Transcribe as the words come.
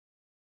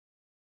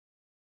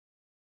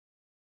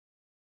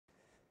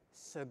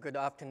So good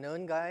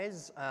afternoon,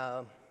 guys.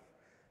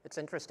 It's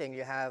interesting,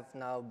 you have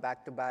now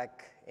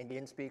back-to-back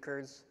Indian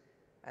speakers,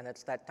 and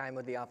it's that time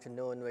of the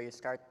afternoon where you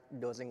start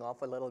dozing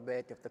off a little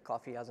bit if the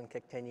coffee hasn't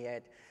kicked in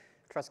yet.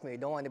 Trust me, you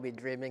don't want to be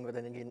dreaming with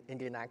an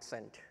Indian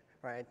accent,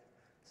 right?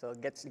 So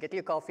get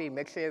your coffee,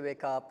 make sure you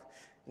wake up.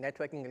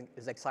 Networking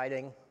is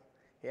exciting,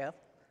 yeah?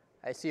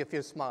 I see a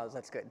few smiles,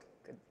 that's good.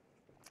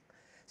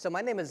 So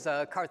my name is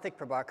Karthik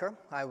Prabhakar.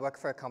 I work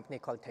for a company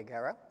called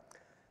Tigera.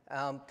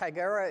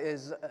 Tigera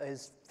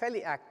is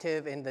fairly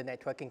active in the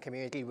networking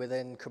community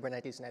within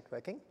Kubernetes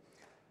networking.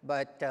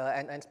 But,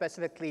 and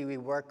specifically, we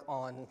work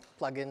on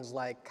plugins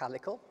like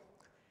Calico.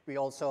 We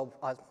also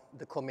are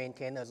the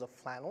co-maintainers of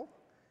Flannel.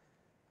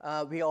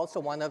 We're also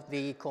one of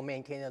the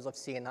co-maintainers of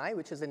CNI,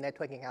 which is a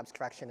networking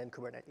abstraction in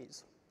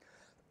Kubernetes.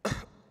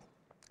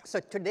 So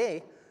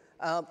today,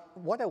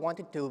 what I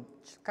wanted to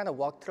kind of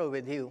walk through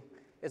with you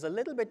is a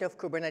little bit of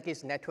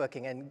Kubernetes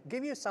networking and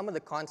give you some of the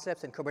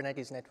concepts in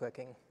Kubernetes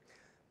networking.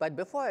 But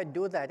before I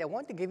do that, I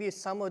want to give you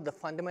some of the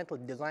fundamental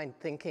design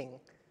thinking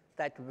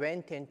that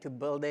went into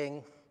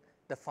building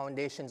the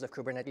foundations of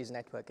Kubernetes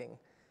networking.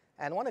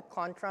 And I want to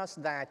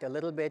contrast that a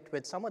little bit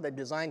with some of the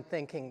design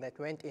thinking that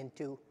went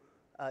into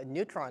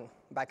Neutron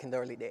back in the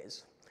early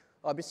days.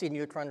 Obviously,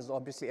 Neutron has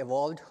obviously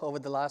evolved over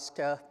the last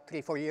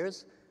 3-4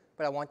 years,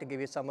 but I want to give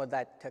you some of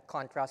that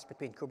contrast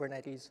between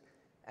Kubernetes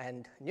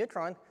and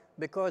Neutron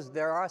because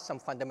there are some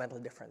fundamental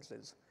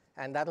differences.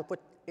 And that'll put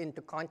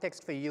into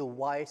context for you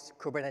why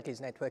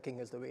Kubernetes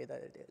networking is the way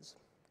that it is,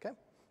 okay?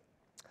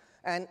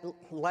 And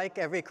like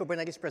every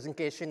Kubernetes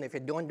presentation, if you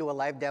don't do a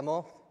live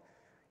demo,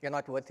 you're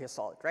not worth your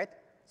salt, right?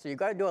 So you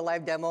gotta do a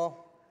live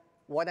demo.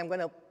 What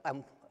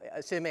I'm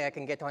assuming I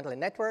can get onto the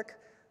network,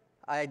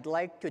 I'd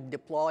like to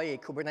deploy a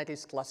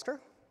Kubernetes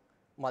cluster,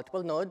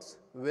 multiple nodes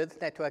with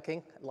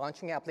networking,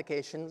 launching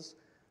applications.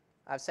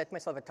 I've set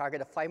myself a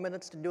target of 5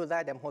 minutes to do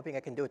that. I'm hoping I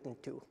can do it in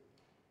 2,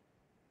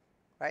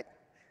 right?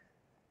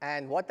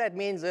 And what that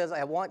means is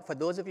I want, for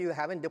those of you who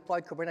haven't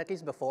deployed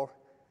Kubernetes before,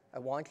 I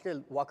want you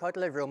to walk out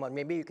of the room, or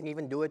maybe you can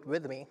even do it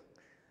with me.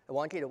 I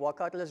want you to walk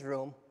out of this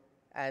room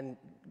and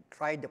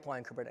try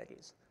deploying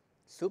Kubernetes.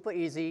 Super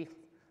easy,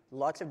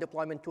 lots of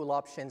deployment tool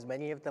options.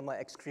 Many of them are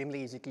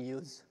extremely easy to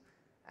use.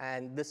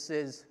 And this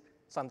is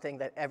something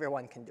that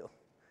everyone can do.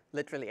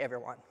 Literally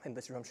everyone in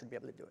this room should be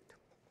able to do it.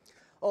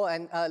 Oh,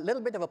 and a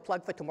little bit of a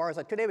plug for tomorrow.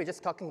 So today we're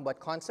just talking about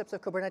concepts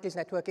of Kubernetes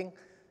networking.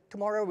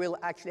 Tomorrow, we'll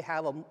actually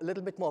have a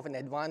little bit more of an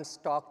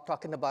advanced talk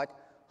talking about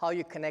how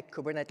you connect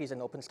Kubernetes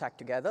and OpenStack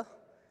together,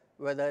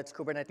 whether it's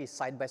Kubernetes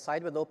side by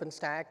side with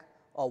OpenStack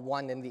or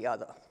one in the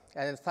other.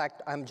 And in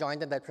fact, I'm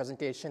joined in that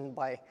presentation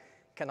by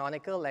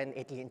Canonical and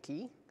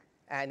AT&T.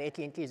 And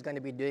AT&T is going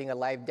to be doing a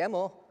live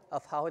demo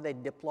of how they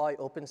deploy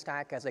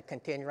OpenStack as a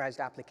containerized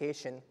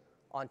application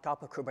on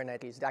top of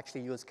Kubernetes. They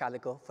actually use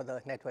Calico for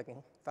the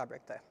networking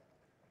fabric there.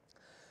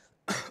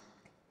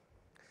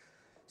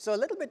 So a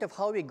little bit of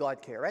how we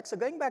got here, right? So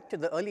going back to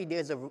the early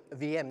days of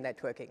VM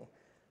networking,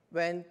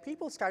 when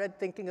people started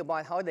thinking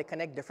about how they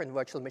connect different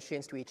virtual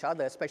machines to each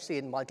other, especially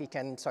in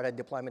multi-tenant sort of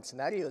deployment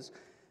scenarios,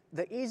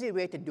 the easy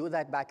way to do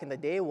that back in the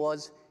day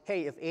was,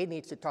 hey, if A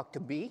needs to talk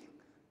to B,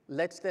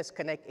 let's just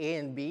connect A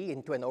and B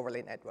into an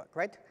overlay network,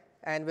 right?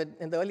 And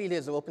in the early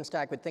days of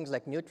OpenStack with things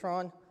like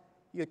Neutron,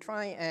 you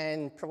try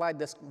and provide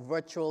this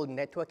virtual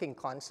networking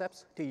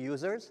concepts to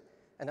users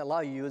and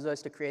allow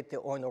users to create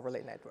their own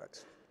overlay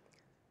networks.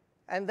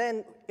 And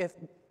then if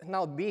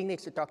now B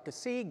needs to talk to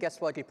C, guess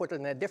what? You put it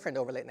in a different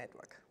overlay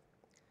network.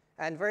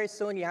 And very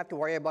soon you have to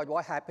worry about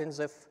what happens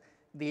if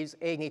these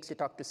A needs to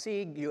talk to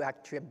C, you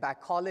actually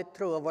backhaul it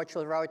through a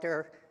virtual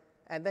router,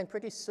 and then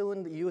pretty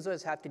soon the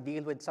users have to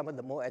deal with some of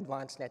the more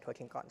advanced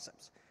networking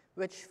concepts,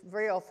 which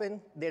very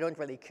often they don't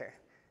really care.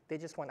 They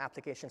just want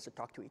applications to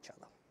talk to each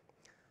other,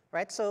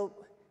 right? So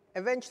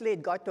eventually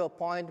it got to a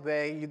point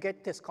where you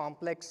get this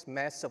complex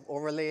mess of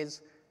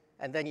overlays,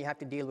 and then you have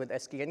to deal with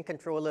SDN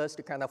controllers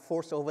to kind of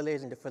force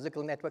overlays into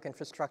physical network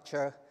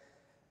infrastructure.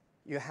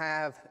 You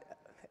have,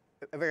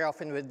 very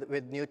often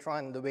with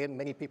Neutron, the way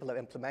many people have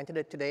implemented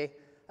it today,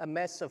 a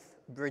mess of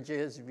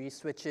bridges,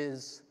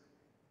 reswitches,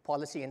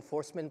 policy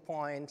enforcement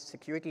points,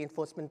 security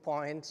enforcement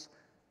points,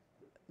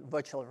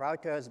 virtual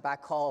routers,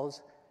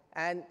 backhauls.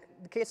 And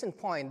the case in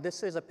point,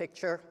 this is a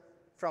picture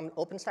from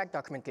OpenStack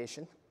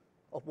documentation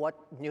of what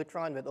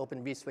Neutron with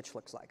Open vSwitch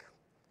looks like,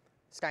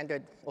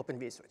 standard Open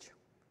vSwitch.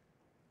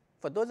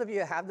 For those of you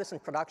who have this in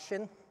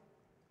production,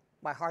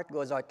 my heart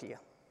goes out to you.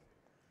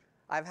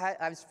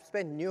 I've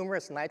spent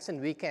numerous nights and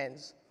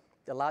weekends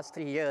the last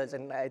 3 years,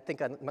 and I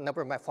think a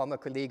number of my former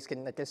colleagues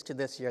can attest to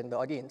this here in the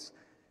audience.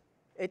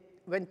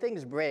 When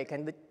things break,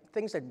 and the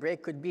things that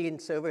break could be in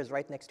servers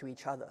right next to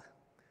each other,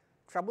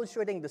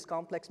 troubleshooting this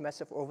complex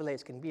mess of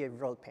overlays can be a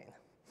real pain.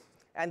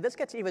 And this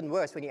gets even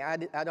worse when you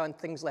add on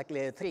things like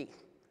layer 3,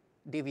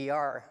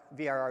 DVR,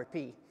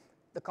 VRRP.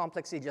 The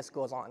complexity just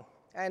goes on.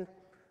 And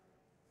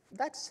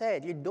that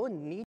said, you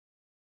don't need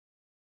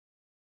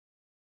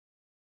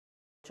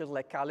approaches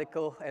like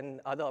Calico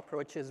and other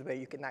approaches where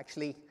you can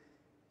actually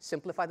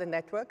simplify the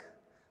network.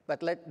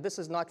 But this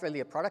is not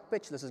really a product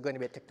pitch. This is going to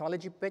be a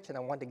technology pitch, and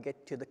I want to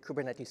get to the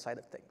Kubernetes side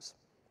of things.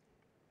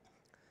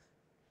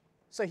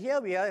 So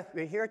here we are.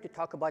 We're here to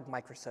talk about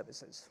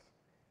microservices.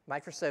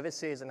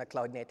 Microservices in a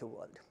cloud-native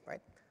world,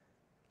 right?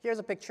 Here's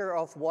a picture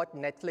of what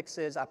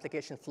Netflix's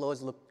application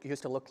flows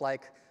used to look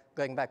like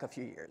going back a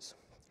few years.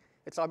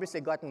 It's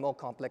obviously gotten more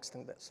complex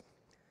than this.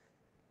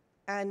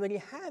 And when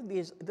you have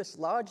this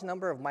large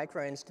number of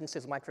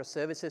micro-instances,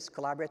 microservices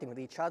collaborating with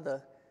each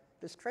other,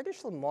 this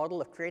traditional model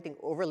of creating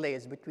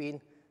overlays between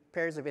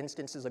pairs of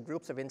instances or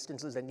groups of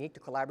instances that need to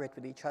collaborate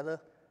with each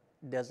other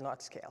does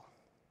not scale.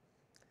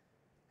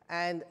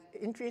 And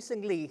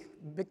increasingly,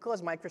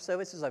 because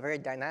microservices are very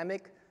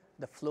dynamic,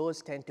 the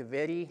flows tend to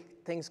vary,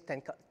 things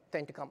tend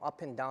to come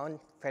up and down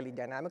fairly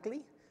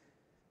dynamically.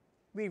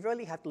 We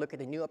really have to look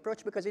at a new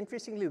approach because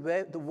increasingly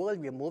the world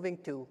we're moving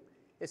to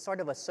is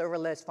sort of a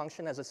serverless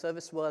function as a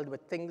service world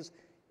with things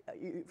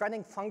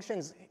running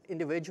functions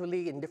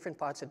individually in different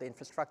parts of the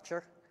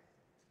infrastructure.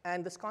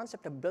 And this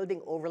concept of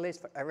building overlays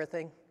for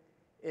everything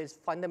is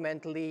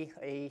fundamentally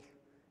an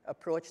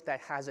approach that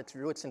has its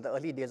roots in the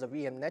early days of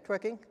VM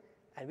networking,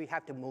 and we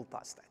have to move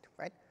past that,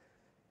 right?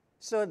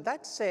 So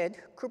that said,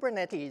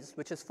 Kubernetes,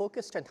 which is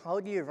focused on how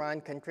do you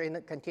run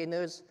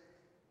containers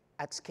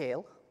at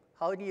scale,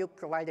 how do you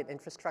provide an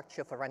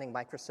infrastructure for running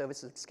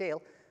microservices at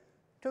scale,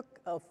 took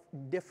a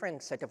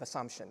different set of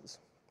assumptions.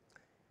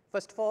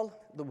 First of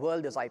all, the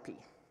world is IP,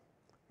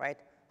 right?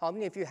 How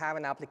many of you have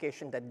an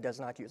application that does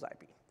not use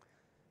IP?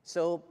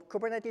 So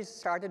Kubernetes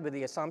started with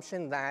the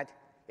assumption that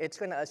it's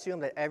going to assume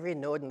that every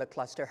node in the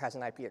cluster has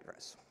an IP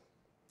address.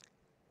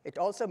 It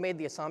also made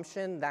the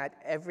assumption that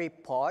every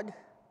pod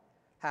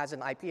has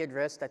an IP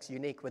address that's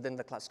unique within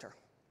the cluster,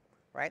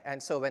 right?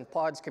 And so when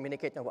pods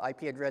communicate over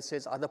IP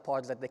addresses, other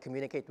pods that they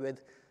communicate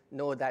with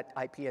know that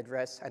IP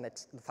address and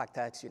it's the fact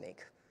that it's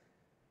unique.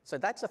 So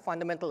that's a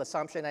fundamental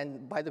assumption,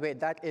 and by the way,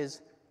 that is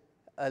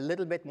a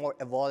little bit more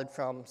evolved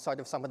from sort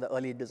of some of the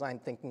early design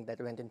thinking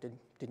that went into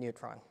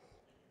Neutron.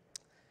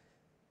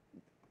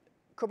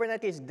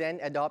 Kubernetes then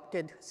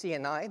adopted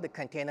CNI, the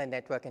Container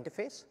Network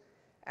Interface,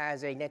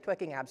 as a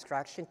networking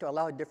abstraction to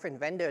allow different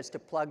vendors to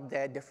plug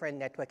their different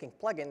networking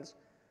plugins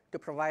to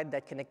provide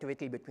that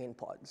connectivity between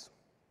pods.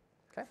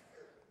 Okay?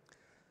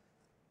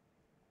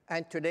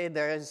 And today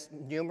there's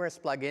numerous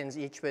plugins,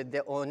 each with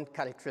their own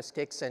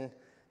characteristics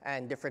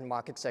and different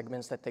market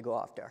segments that they go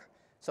after.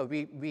 So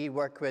we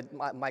work with,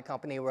 my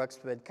company works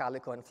with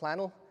Calico and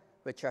Flannel,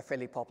 which are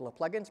fairly popular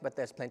plugins, but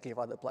there's plenty of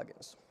other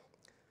plugins.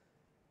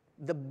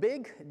 The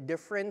big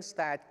difference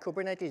that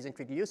Kubernetes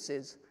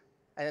introduces,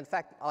 and in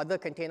fact, other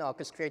container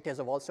orchestrators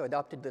have also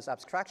adopted this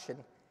abstraction,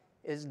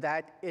 is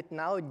that it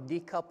now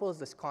decouples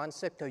this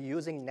concept of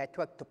using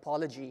network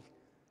topology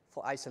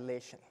for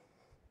isolation.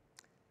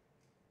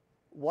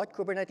 What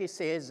Kubernetes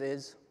says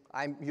is,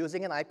 I'm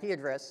using an IP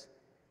address.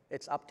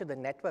 It's up to the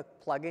network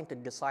plugin to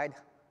decide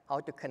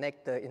how to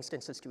connect the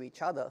instances to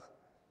each other.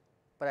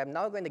 But I'm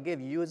now going to give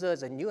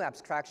users a new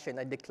abstraction,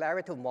 a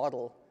declarative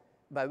model,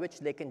 by which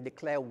they can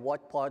declare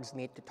what pods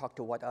need to talk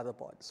to what other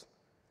pods.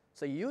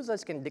 So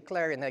users can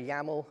declare in a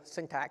YAML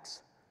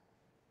syntax,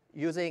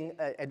 using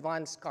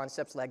advanced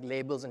concepts like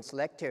labels and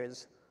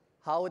selectors,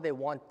 how they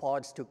want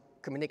pods to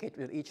communicate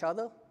with each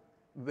other,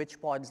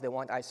 which pods they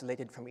want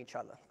isolated from each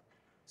other.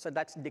 So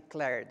that's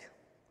declared,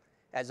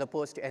 as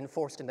opposed to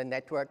enforced in the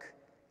network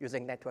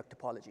using network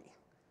topology.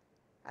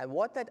 And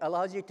what that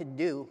allows you to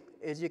do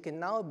is you can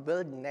now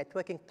build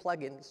networking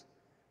plugins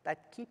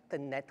that keep the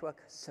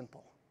network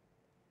simple.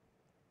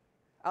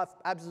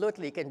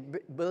 Absolutely, you can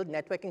build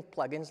networking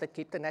plugins that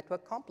keep the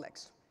network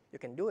complex. You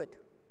can do it,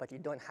 but you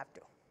don't have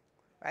to,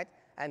 right?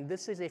 And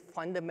this is a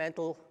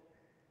fundamental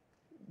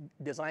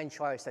design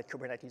choice that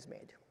Kubernetes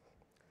made.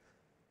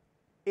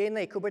 In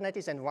a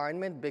Kubernetes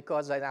environment,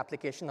 because an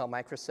application or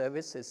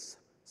microservice is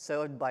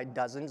served by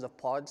dozens of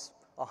pods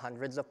or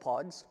hundreds of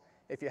pods,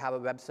 if you have a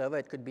web server,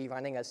 it could be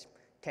running as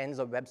tens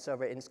of web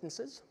server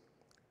instances.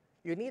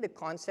 You need a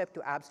concept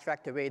to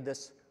abstract away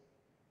this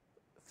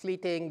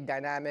fleeting,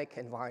 dynamic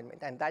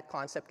environment, and that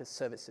concept is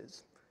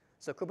services.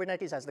 So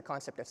Kubernetes has the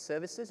concept of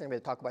services, and we'll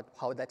talk about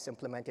how that's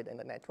implemented in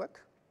the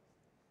network.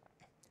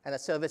 And a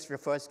service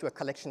refers to a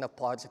collection of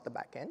pods at the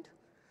back end.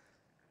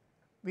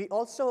 We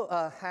also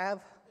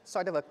have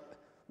sort of a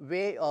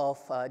way of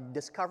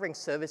discovering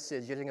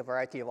services using a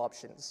variety of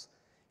options.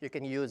 You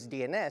can use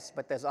DNS,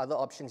 but there's other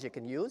options you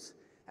can use,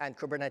 and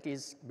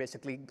Kubernetes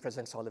basically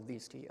presents all of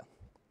these to you.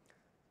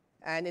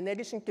 And in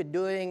addition to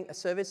doing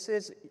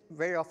services,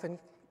 very often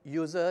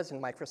users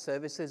and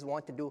microservices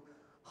want to do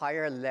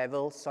higher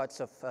level sorts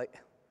of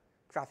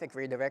traffic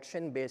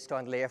redirection based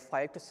on layer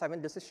 5 to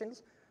 7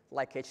 decisions,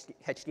 like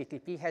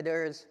HTTP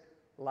headers,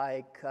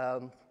 like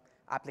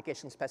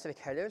application-specific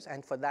headers.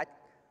 And for that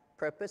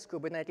purpose,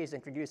 Kubernetes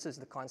introduces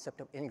the concept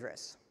of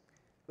Ingress,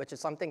 which is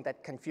something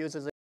that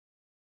confuses it.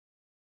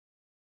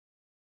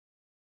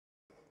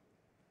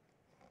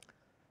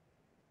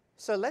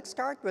 So let's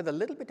start with a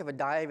little bit of a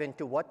dive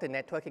into what the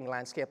networking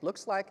landscape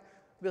looks like.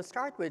 We'll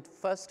start with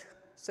first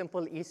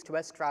simple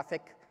east-west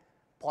traffic,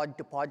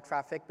 pod-to-pod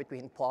traffic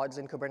between pods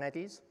in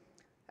Kubernetes.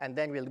 And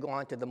then we'll go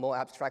on to the more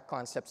abstract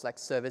concepts like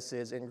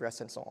services,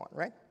 ingress, and so on,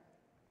 right?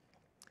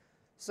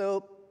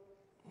 So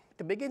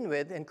to begin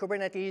with, in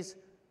Kubernetes,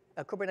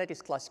 a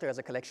Kubernetes cluster is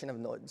a collection of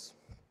nodes.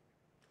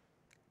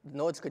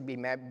 Nodes could be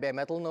bare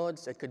metal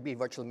nodes. It could be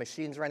virtual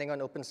machines running on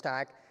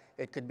OpenStack.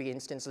 It could be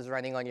instances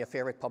running on your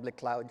favorite public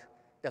cloud.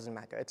 Doesn't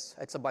matter.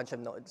 It's a bunch of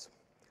nodes.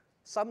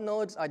 Some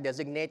nodes are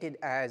designated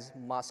as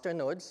master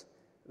nodes,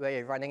 where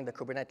you're running the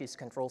Kubernetes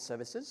control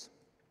services.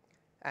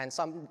 And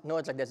some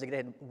nodes are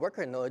designated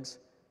worker nodes,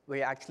 where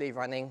you're actually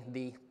running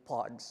the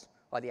pods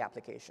or the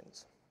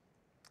applications.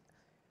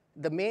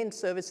 The main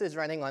services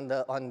running on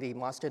the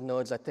master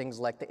nodes are things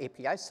like the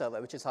API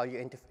server, which is how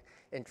you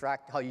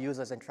how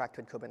users interact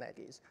with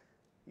Kubernetes.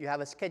 You have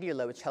a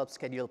scheduler, which helps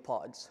schedule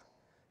pods.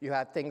 You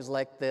have things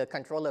like the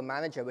controller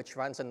manager, which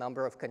runs a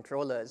number of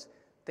controllers,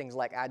 things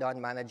like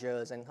add-on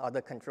managers and other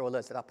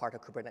controllers that are part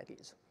of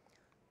Kubernetes.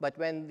 But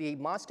when the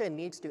master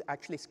needs to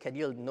actually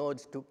schedule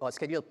nodes or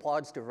schedule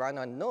pods to run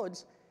on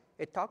nodes,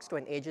 it talks to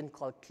an agent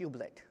called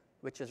kubelet,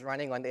 which is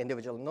running on the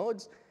individual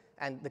nodes.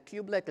 And the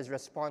kubelet is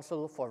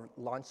responsible for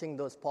launching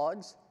those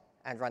pods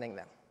and running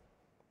them.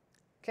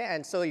 Okay,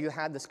 and so you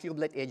have this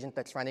kubelet agent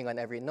that's running on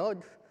every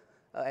node,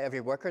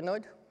 every worker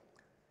node.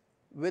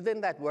 Within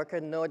that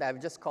worker node,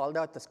 I've just called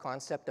out this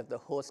concept of the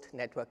host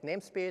network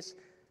namespace.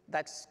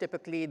 That's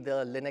typically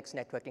the Linux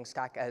networking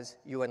stack as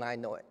you and I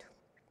know it.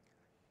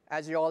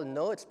 As you all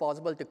know, it's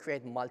possible to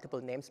create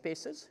multiple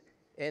namespaces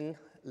in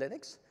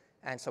Linux.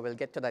 And so we'll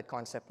get to that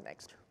concept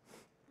next.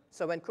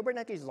 So when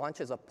Kubernetes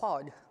launches a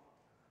pod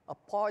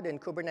in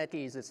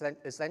Kubernetes is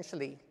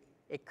essentially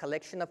a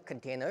collection of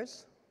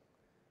containers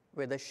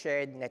with a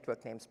shared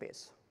network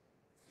namespace.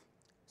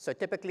 So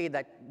typically,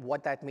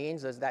 what that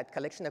means is that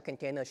collection of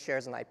containers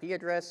shares an IP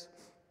address,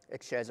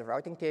 it shares a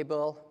routing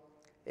table,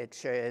 it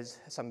shares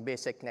some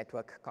basic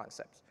network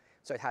concepts.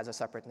 So it has a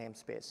separate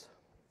namespace.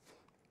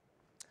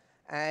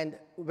 And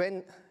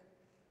when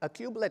a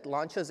kubelet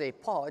launches a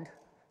pod,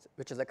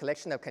 which is a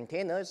collection of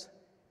containers,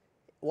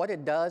 what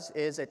it does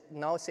is it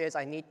now says,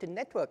 I need to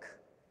network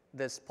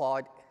this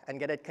pod and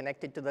get it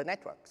connected to the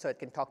network so it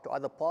can talk to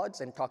other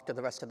pods and talk to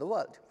the rest of the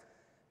world.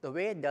 The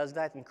way it does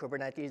that in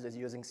Kubernetes is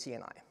using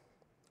CNI.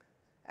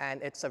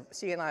 And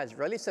CNI is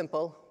really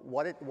simple.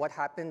 What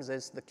happens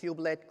is the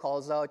kubelet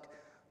calls out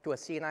to a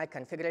CNI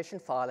configuration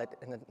file at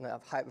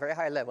a very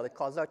high level. It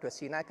calls out to a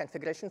CNI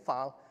configuration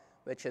file,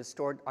 which is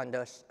stored under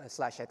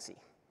 /etc.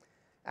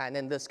 And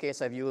in this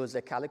case, I've used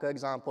a Calico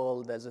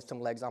example. There's a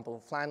similar example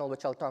of Flannel,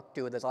 which I'll talk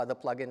to. There's other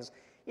plugins.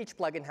 Each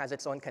plugin has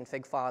its own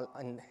config file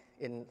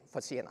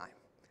for CNI.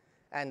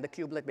 And the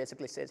kubelet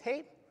basically says,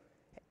 hey,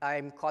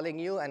 I'm calling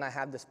you, and I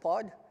have this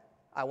pod.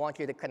 I want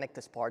you to connect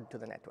this pod to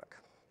the network.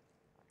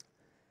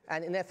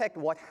 And in effect,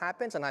 what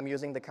happens, and I'm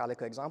using the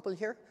Calico example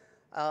here,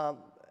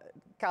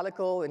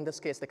 Calico, in this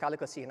case, the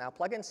Calico CNI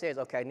plugin says,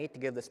 OK, I need to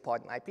give this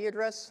pod an IP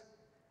address.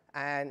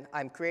 And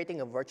I'm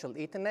creating a virtual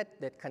Ethernet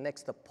that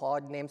connects the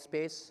pod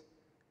namespace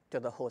to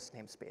the host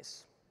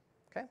namespace.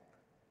 Okay?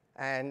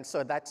 And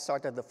so that's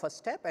sort of the first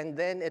step. And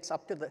then it's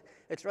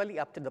really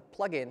up to the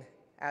plugin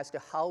as to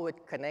how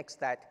it connects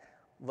that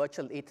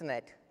virtual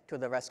Ethernet to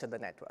the rest of the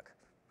network.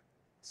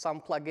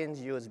 Some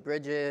plugins use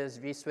bridges,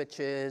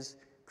 vSwitches,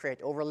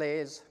 create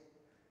overlays.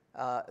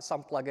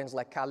 Some plugins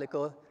like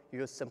Calico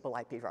use simple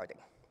IP routing.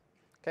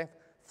 Okay?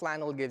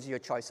 Flannel gives you a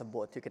choice of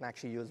both. You can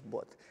actually use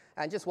both.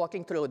 And just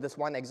walking through this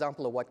one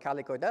example of what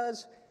Calico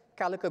does,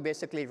 Calico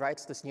basically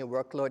writes this new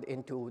workload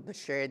into the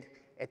shared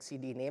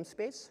etcd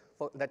namespace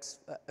that's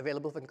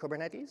available in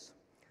Kubernetes.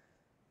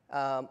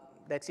 The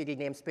etcd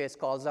namespace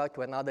calls out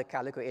to another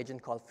Calico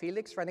agent called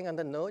Felix running on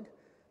the node.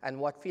 And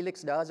what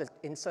Felix does is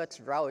inserts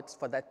routes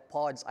for that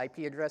pod's IP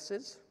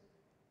addresses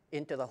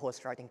into the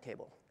host routing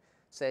table,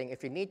 saying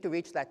if you need to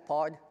reach that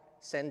pod,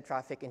 send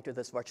traffic into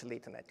this virtual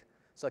Ethernet.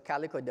 So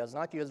Calico does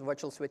not use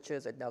virtual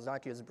switches. It does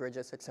not use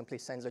bridges. It simply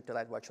sends it to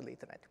that virtual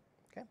Ethernet.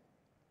 Okay?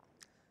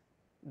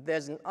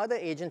 There's another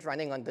agent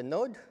running on the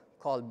node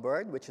called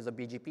Bird, which is a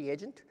BGP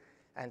agent.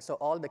 And so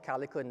all the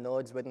Calico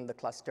nodes within the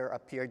cluster are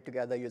paired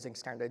together using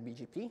standard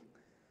BGP.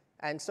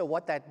 And so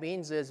what that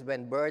means is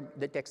when Bird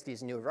detects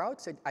these new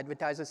routes, it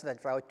advertises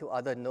that route to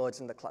other nodes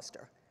in the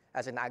cluster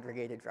as an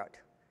aggregated route.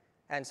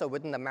 And so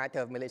within a matter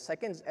of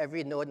milliseconds,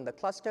 every node in the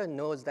cluster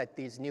knows that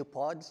these new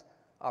pods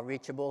are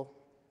reachable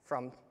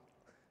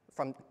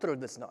through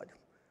this node.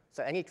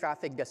 So any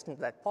traffic destined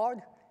to that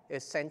pod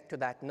is sent to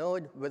that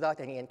node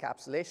without any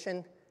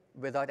encapsulation,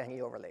 without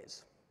any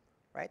overlays,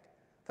 right?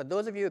 For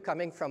those of you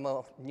coming from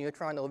a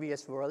Neutron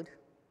OVS world,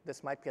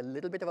 this might be a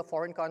little bit of a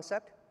foreign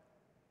concept,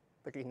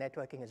 but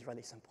networking is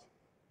really simple.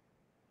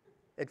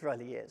 It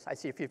really is. I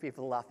see a few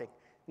people laughing.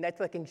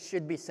 Networking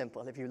should be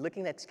simple. If you're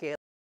looking at scale.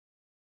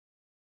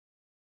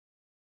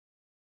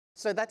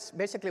 So that's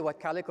basically what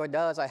Calico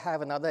does. I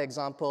have another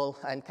example,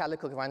 and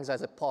Calico runs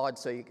as a pod,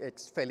 so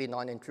it's fairly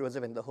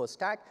non-intrusive in the host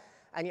stack.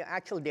 And your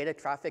actual data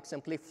traffic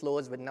simply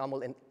flows with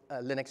normal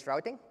Linux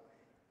routing.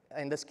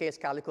 In this case,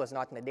 Calico is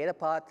not in a data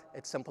path.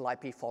 It's simple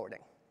IP forwarding,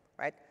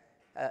 right?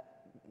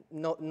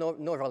 No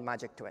real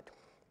magic to it.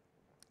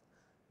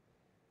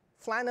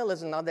 Flannel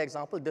is another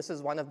example. This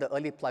is one of the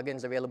early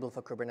plugins available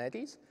for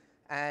Kubernetes.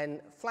 And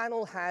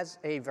Flannel has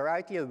a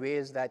variety of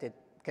ways that it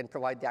can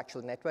provide the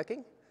actual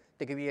networking.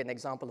 To give you an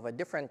example of a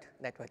different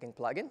networking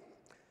plugin,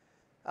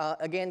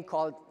 again,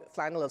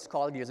 Flannel is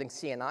called using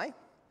CNI.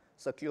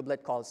 So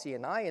kubelet calls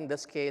CNI. In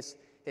this case,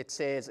 it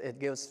says it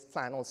gives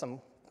Flannel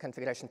some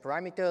configuration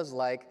parameters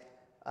like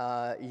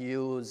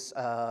use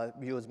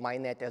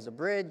MyNet as a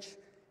bridge.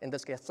 In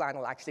this case,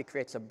 Flannel actually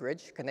creates a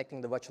bridge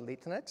connecting the virtual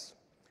Ethernets.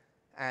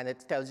 And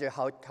it tells you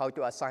how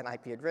to assign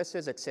IP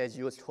addresses. It says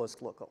use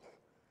host local.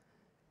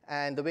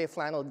 And the way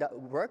Flannel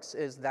works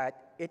is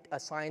that it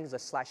assigns a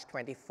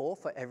 /24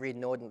 for every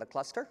node in the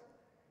cluster.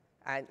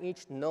 And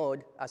each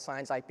node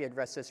assigns IP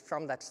addresses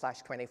from that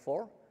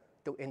 /24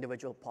 to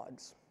individual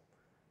pods.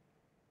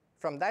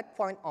 From that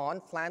point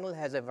on, Flannel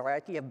has a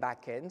variety of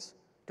backends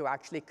to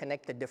actually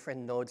connect the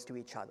different nodes to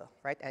each other,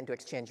 right, and to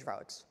exchange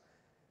routes.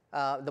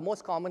 The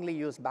most commonly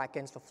used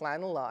backends for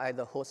Flannel are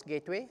either host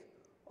gateway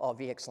or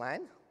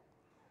VXLAN.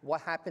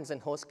 What happens in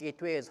host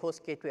gateway is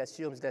host gateway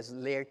assumes there's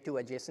layer 2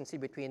 adjacency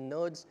between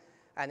nodes,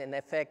 and in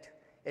effect,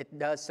 it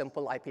does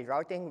simple IP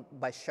routing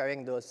by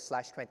sharing those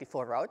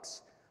 /24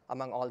 routes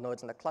among all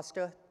nodes in the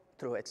cluster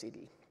through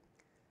etcd.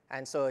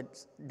 And so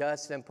it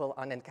does simple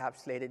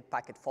unencapsulated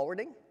packet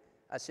forwarding,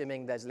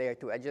 assuming there's layer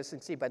 2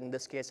 adjacency, but in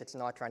this case, it's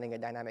not running a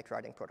dynamic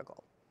routing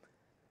protocol.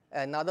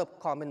 Another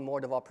common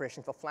mode of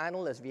operation for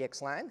Flannel is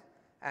VXLAN,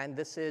 and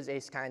this is a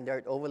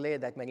standard overlay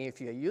that many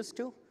of you are used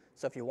to.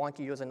 So if you want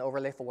to use an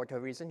overlay for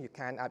whatever reason, you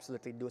can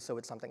absolutely do so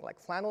with something like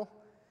Flannel.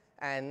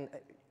 And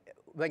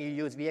when you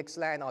use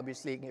VXLAN,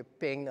 obviously you're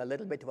paying a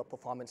little bit of a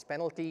performance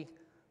penalty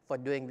for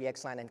doing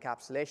VXLAN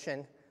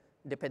encapsulation.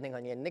 Depending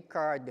on your NIC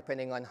card,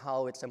 depending on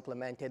how it's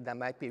implemented, there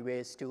might be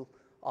ways to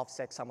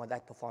offset some of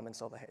that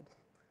performance overhead.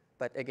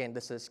 But again,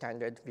 this is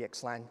standard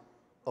VXLAN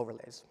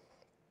overlays.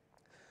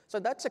 So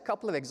that's a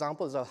couple of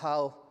examples of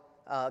how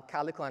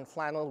Calico and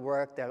Flannel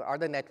work. There are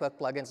other network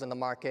plugins in the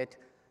market.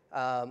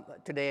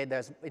 Today,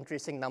 there's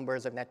increasing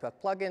numbers of network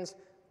plugins,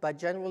 but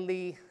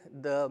generally,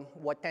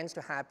 what tends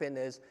to happen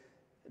is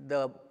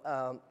a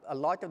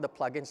lot of the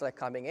plugins that are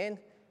coming in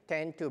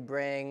tend to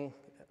bring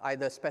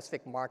either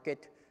specific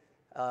market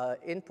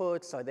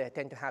inputs, or they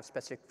tend to have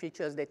specific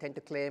features they tend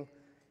to claim.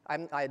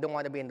 I don't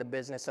want to be in the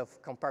business of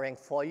comparing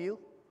for you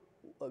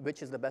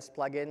which is the best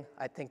plugin.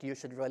 I think you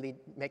should really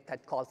make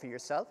that call for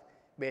yourself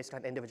based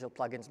on individual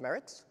plugins'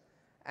 merits.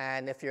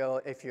 And if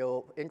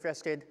you're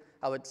interested,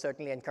 I would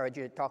certainly encourage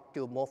you to talk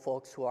to more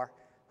folks who have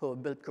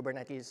built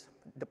Kubernetes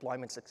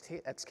deployments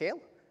at scale,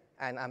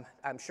 and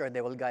I'm sure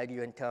they will guide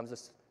you in terms of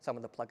some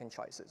of the plugin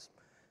choices.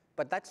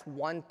 But that's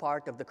one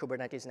part of the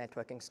Kubernetes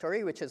networking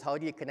story, which is how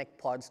do you connect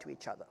pods to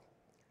each other.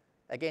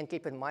 Again,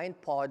 keep in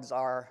mind, pods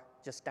are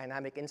just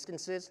dynamic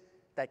instances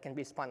that can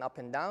be spun up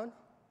and down,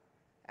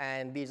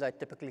 and these are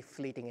typically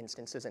fleeting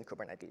instances in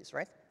Kubernetes,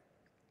 right?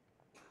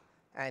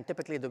 And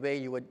typically, the way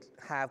you would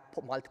have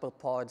multiple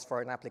pods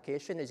for an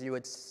application is you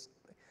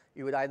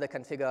would either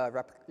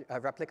configure a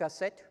replica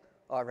set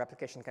or a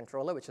replication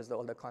controller, which is the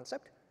older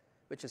concept,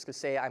 which is to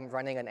say I'm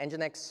running an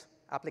Nginx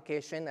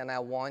application and I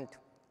want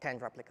 10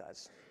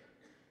 replicas.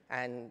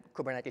 And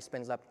Kubernetes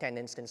spins up 10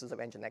 instances of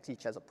Nginx,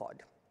 each as a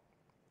pod.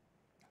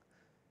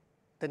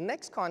 The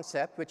next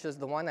concept, which is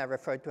the one I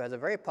referred to as a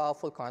very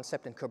powerful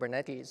concept in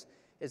Kubernetes,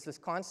 is this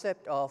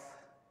concept of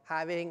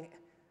having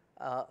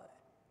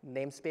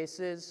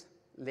namespaces,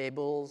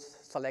 labels,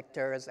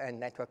 selectors, and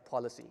network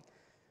policy,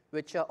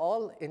 which are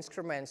all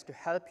instruments to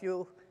help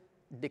you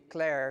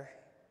declare,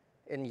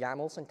 in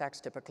YAML syntax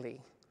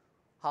typically,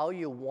 how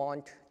you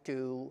want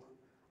to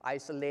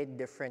isolate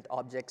different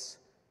objects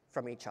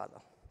from each other.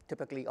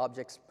 Typically,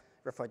 objects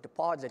refer to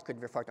pods. It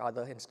could refer to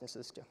other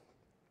instances too.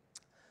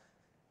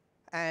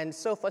 And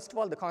so first of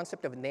all, the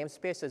concept of a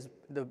namespace is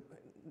the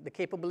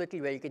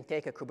capability where you can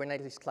take a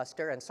Kubernetes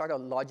cluster and sort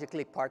of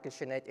logically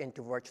partition it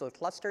into virtual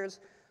clusters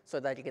so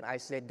that you can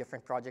isolate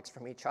different projects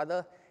from each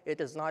other. It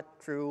is not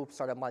true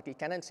sort of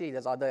multi-tenancy.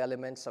 There's other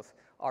elements of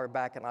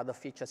RBAC and other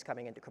features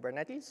coming into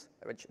Kubernetes,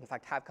 which in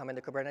fact have come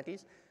into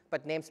Kubernetes.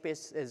 But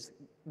namespace is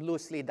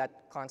loosely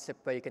that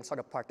concept where you can sort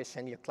of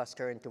partition your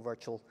cluster into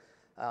virtual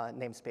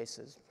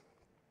namespaces.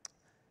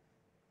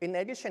 In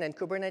addition, in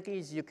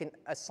Kubernetes, you can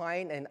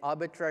assign an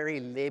arbitrary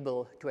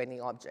label to any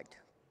object.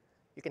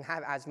 You can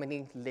have as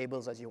many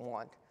labels as you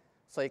want.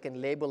 So you can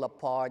label a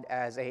pod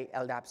as a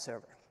LDAP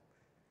server.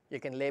 You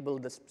can label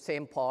this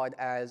same pod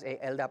as a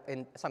LDAP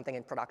in something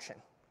in production.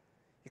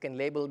 You can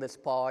label this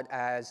pod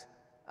as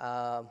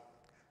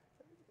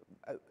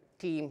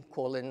team :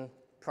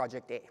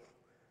 project A.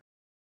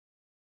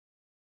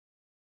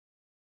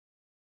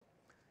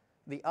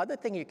 The other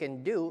thing you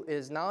can do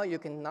is you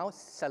can now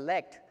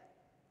select,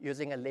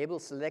 using a label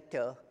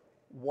selector,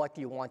 what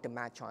you want to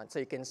match on. So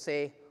you can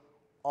say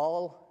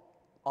all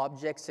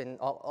objects in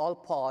all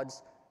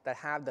pods that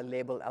have the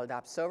label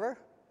LDAP server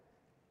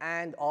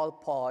and all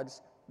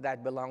pods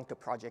that belong to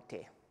project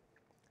A.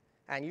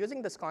 And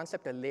using this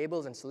concept of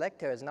labels and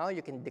selectors, now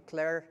you can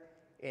declare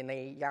in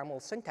a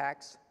YAML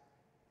syntax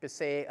to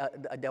say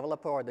a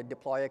developer or the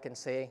deployer can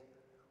say,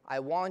 I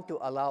want to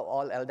allow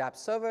all LDAP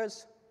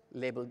servers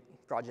labeled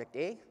project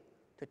A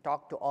to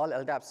talk to all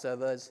LDAP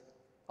servers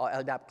or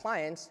LDAP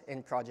clients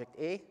in project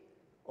A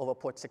over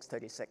port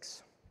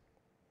 636.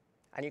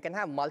 And you can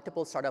have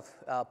multiple sort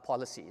of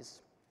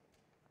policies.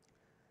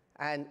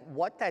 And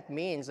what that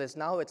means is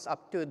now it's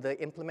up to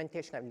the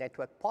implementation of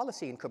network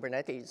policy in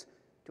Kubernetes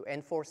to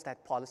enforce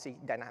that policy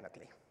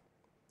dynamically.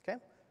 Okay?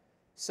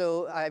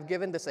 So I've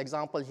given this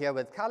example here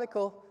with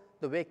Calico.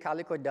 The way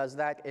Calico does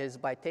that is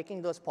by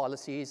taking those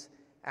policies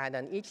and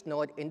on each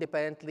node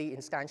independently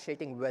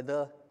instantiating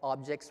whether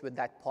objects with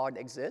that pod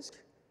exist.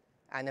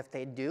 And if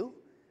they do,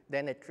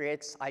 then it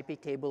creates IP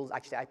tables,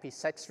 actually IP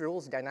sets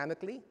rules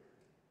dynamically,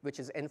 which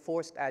is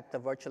enforced at the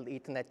virtual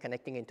Ethernet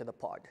connecting into the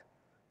pod.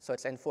 So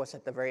it's enforced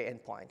at the very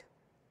endpoint.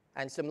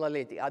 And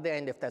similarly, at the other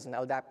end, if there's an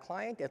LDAP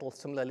client, it'll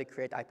similarly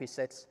create IP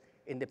sets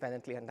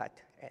independently on that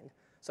end.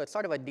 So it's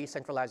sort of a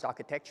decentralized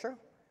architecture.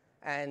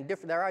 And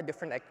there are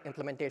different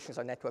implementations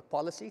of network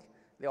policy.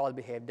 They all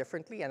behave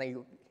differently, and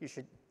you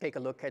should take a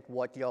look at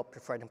what your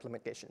preferred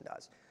implementation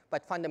does.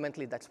 But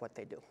fundamentally, that's what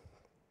they do.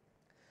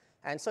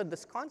 And so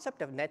this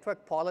concept of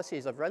network policy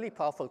is a really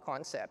powerful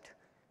concept,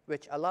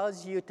 which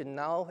allows you to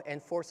now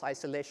enforce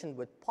isolation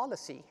with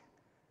policy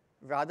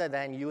rather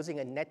than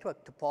using a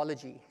network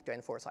topology to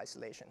enforce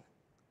isolation.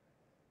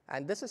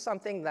 And this is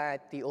something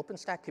that the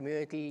OpenStack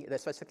community,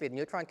 specifically the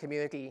Neutron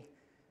community,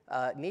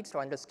 needs to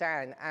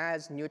understand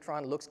as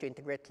Neutron looks to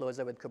integrate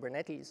closer with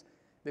Kubernetes,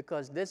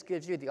 because this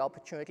gives you the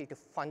opportunity to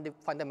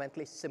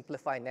fundamentally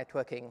simplify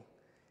networking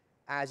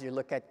as you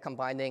look at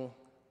combining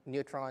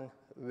Neutron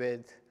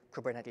with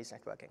Kubernetes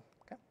networking.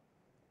 Okay?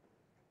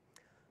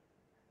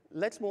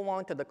 Let's move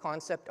on to the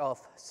concept of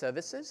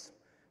services,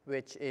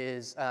 which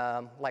is,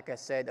 like I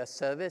said, a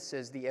service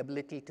is the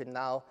ability to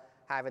now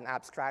have an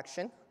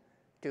abstraction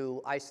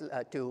to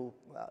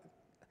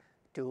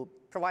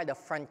provide a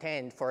front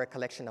end for a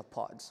collection of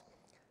pods.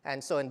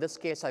 And so in this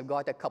case, I've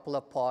got a couple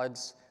of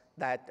pods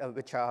that,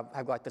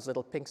 I've got this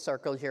little pink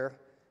circle here,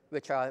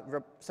 which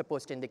are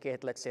supposed to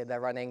indicate, let's say,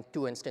 they're running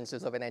 2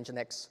 instances of an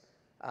Nginx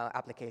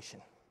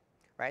application,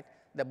 right?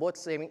 They're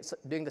both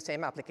doing the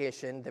same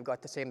application. They've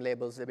got the same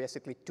labels. They're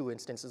basically 2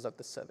 instances of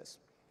the service.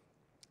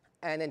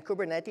 And in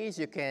Kubernetes,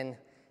 you can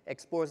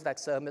expose that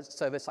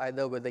service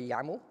either with a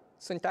YAML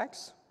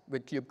syntax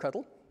with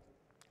kubectl,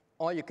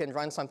 or you can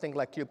run something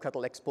like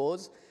kubectl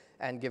expose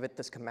and give it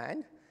this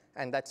command,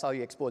 and that's how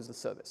you expose the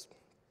service.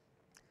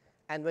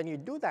 And when you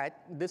do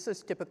that, this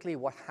is typically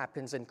what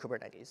happens in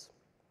Kubernetes.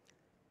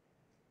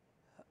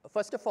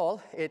 First of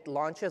all, it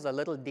launches a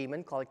little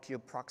daemon called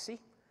kubeproxy,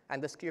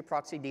 and this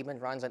kubeproxy daemon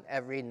runs on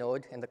every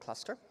node in the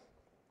cluster.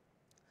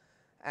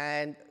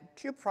 And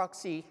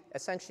kubeproxy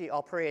essentially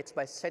operates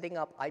by setting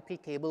up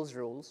IP tables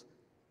rules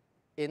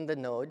in the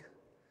node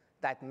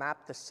that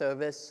map the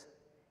service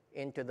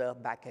into the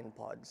backend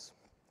pods.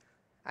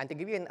 And to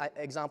give you an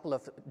example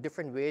of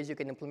different ways you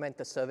can implement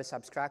the service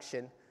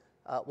abstraction,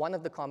 one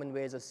of the common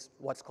ways is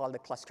what's called a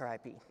cluster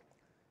IP.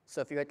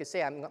 So if you were to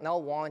say, I now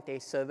want a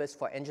service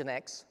for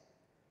Nginx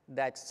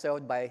that's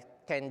served by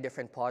 10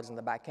 different pods in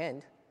the back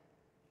end,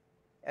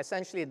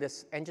 essentially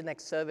this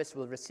Nginx service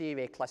will receive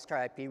a cluster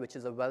IP, which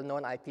is a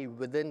well-known IP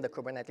within the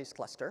Kubernetes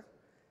cluster.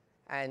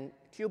 And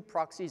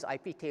kubeproxy's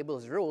IP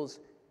tables rules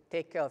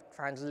take care of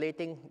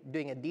translating,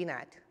 doing a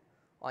DNAT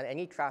on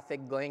any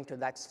traffic going to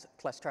that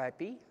cluster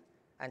IP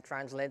and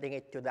translating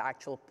it to the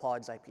actual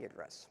pod's IP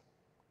address.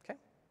 Okay?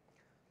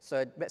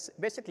 So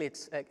basically,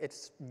 it's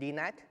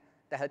DNAT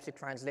that helps you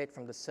translate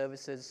from the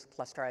service's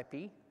cluster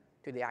IP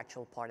to the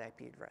actual pod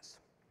IP address.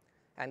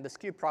 And this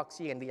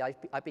kubeproxy and the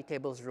IP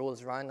tables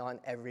rules run on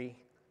every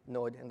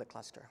node in the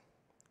cluster.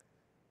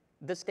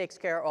 This takes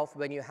care of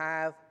when you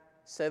have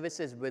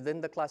services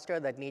within the cluster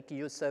that need to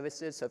use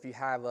services. So if you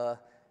have a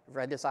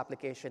Redis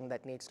application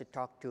that needs to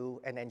talk to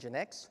an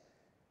Nginx,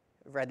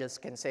 Redis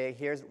can say,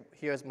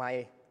 here's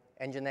my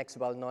Nginx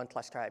well-known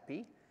cluster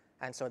IP,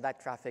 and so that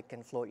traffic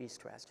can flow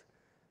east-west.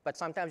 But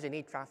sometimes you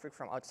need traffic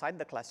from outside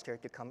the cluster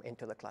to come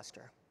into the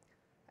cluster.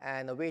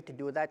 And a way to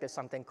do that is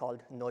something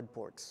called node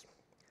ports.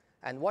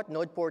 And what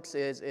node ports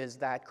is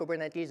that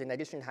Kubernetes, in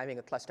addition to having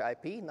a cluster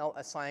IP, now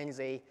assigns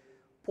a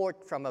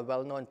port from a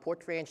well-known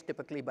port range,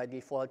 typically by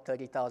default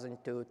 30,000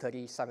 to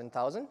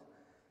 37,000,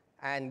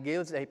 and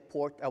gives a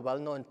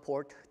well-known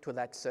port to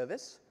that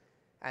service.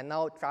 And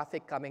now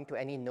traffic coming to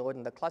any node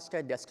in the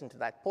cluster destined to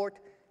that port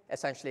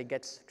essentially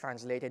gets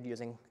translated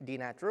using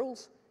DNAT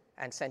rules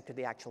and sent to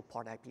the actual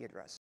pod IP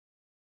address.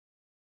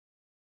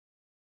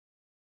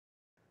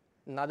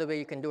 Another way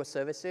you can do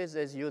services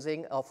is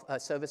using a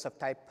service of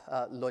type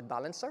load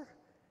balancer.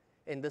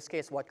 In this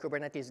case, what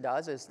Kubernetes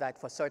does is that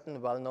for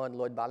certain well-known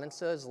load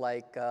balancers,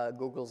 like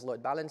Google's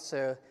load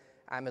balancer,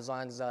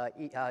 Amazon's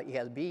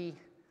ELB,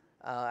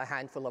 a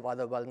handful of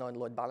other well-known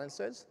load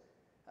balancers,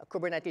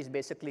 Kubernetes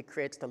basically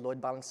creates the load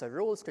balancer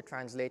rules to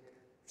translate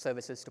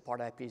services to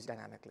pod IPs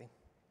dynamically.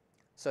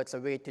 So it's a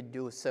way to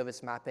do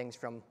service mappings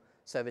from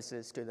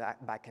services to the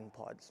backend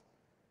pods,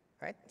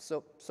 right?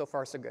 So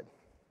far, so good.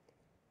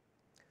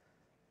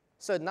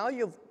 So now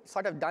you've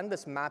sort of done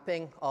this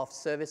mapping of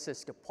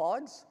services to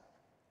pods.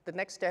 the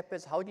next step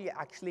is how do you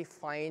actually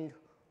find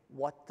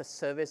what the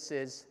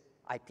service's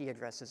IP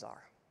addresses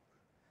are?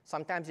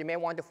 Sometimes you may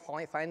want to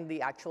find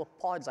the actual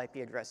pod's IP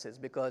addresses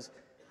because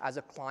as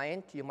a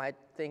client, you might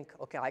think,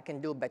 okay, I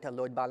can do better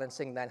load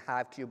balancing than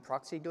have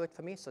kubeproxy do it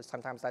for me, so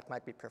sometimes that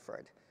might be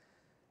preferred.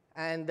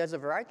 And there's a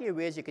variety of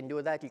ways you can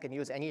do that. You can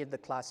use any of the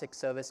classic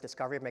service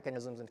discovery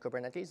mechanisms in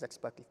Kubernetes. That's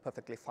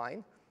perfectly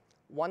fine.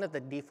 One of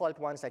the default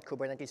ones that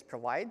Kubernetes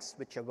provides,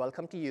 which you're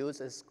welcome to use,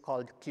 is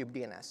called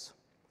kubedns.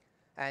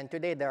 And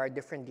today, there are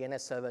different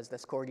DNS servers.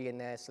 There's core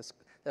DNS.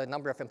 There are a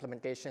number of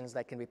implementations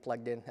that can be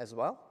plugged in as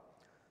well.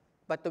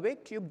 But the way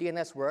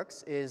kubedns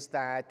works is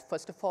that,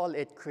 first of all,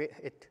 it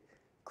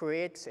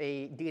creates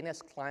a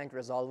DNS client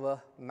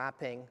resolver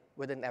mapping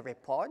within every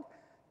pod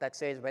that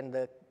says when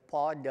the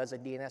pod does a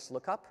DNS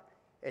lookup,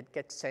 it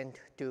gets sent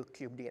to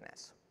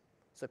kubedns.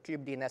 So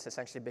kubedns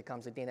essentially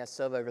becomes a DNS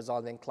server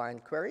resolving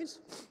client queries.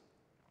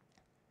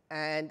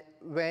 And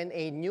when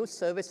a new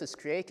service is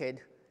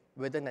created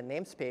within a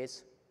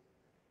namespace,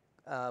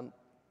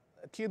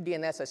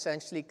 kubedns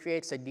essentially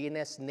creates a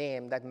DNS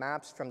name that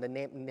maps from the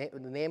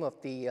name of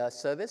the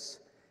service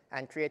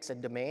and creates a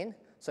domain.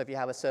 So if you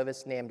have a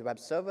service named web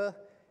server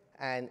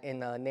and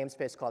in a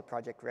namespace called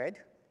project red,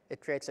 it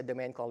creates a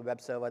domain called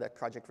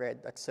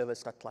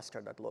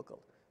webserver.projectred.service.cluster.local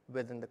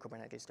within the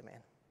Kubernetes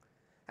domain.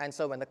 And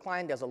so when the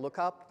client does a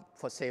lookup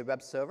for, say,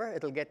 web server,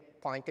 it'll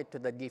get pointed to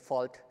the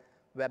default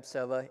web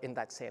server in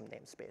that same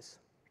namespace.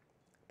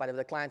 But if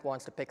the client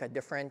wants to pick a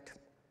different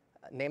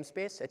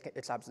namespace,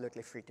 it's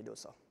absolutely free to do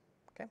so.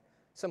 Okay?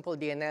 Simple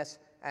DNS,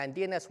 and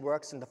DNS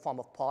works in the form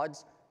of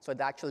pods, so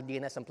the actual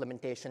DNS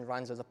implementation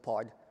runs as a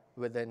pod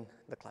within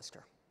the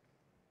cluster.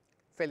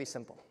 Fairly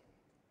simple.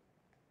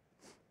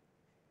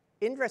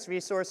 Ingress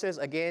resources,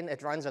 again,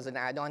 it runs as an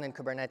add-on in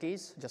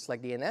Kubernetes, just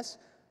like DNS.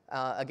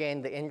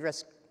 Again, the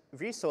Ingress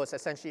resource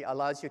essentially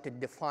allows you to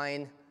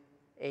define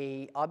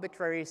an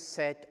arbitrary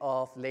set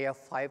of layer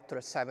 5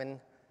 through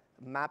 7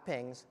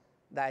 mappings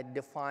that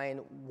define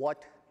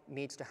what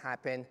needs to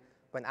happen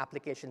when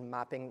application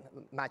matching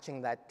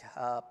that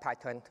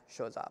pattern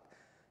shows up.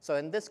 So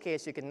in this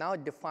case, you can now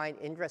define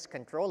Ingress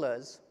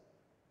controllers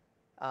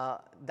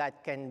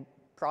that can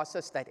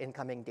process that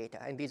incoming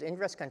data. And these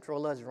Ingress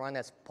controllers run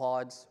as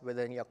pods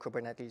within your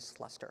Kubernetes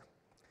cluster.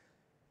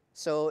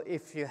 So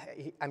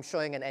I'm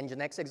showing an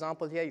Nginx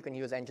example here. You can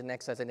use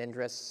Nginx as an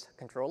Ingress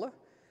controller.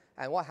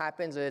 And what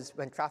happens is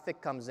when traffic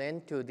comes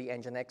into the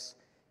Nginx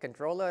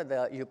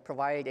controller, you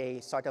provide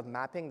a sort of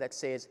mapping that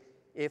says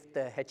if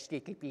the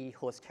HTTP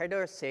host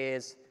header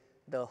says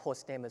the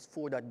host name is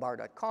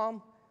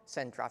foo.bar.com,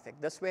 send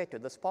traffic this way to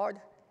this pod.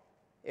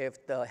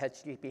 If the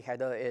HTTP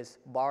header is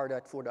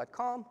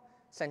bar.foo.com,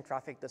 send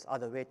traffic this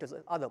other way to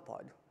the other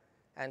pod.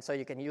 And so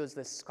you can use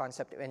this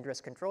concept of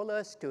Ingress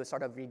controllers to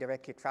sort of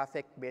redirect your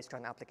traffic based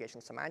on application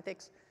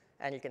semantics.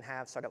 And you can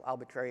have sort of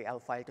arbitrary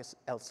L5 to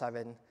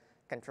L7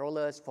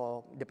 controllers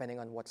for depending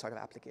on what sort of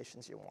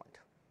applications you want.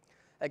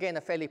 Again,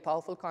 a fairly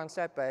powerful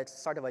concept, but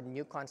it's sort of a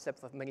new concept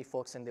for many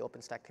folks in the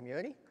OpenStack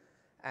community.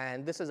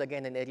 And this is,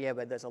 again, an area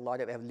where there's a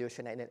lot of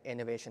evolution and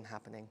innovation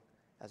happening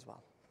as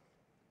well.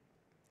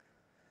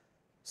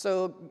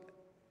 So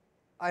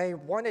I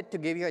wanted to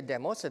give you a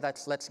demo, so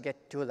let's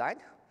get to that.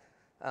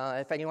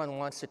 If anyone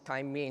wants to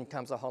time me in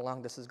terms of how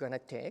long this is going to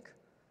take,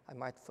 I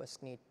might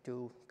first need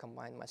to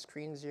combine my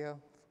screens here.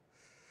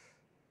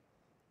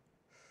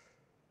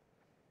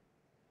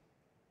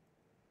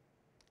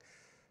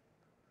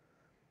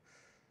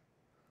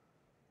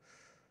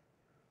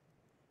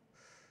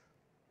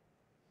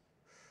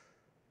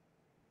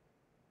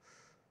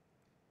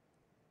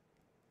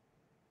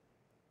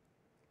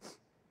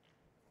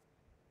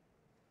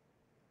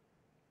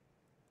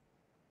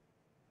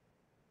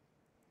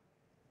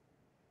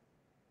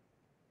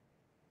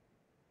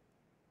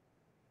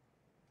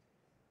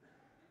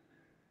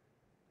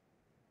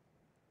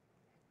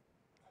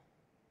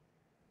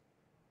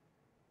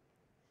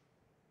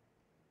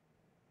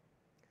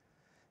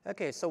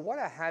 OK, so what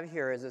I have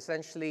here is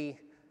essentially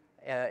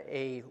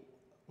a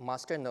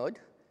master node,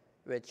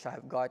 which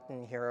I've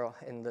gotten here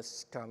in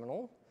this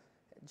terminal.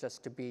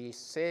 Just to be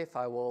safe,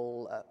 I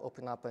will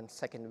open up a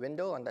second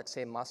window on that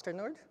same master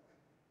node.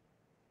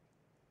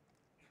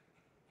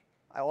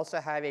 I also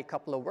have a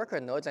couple of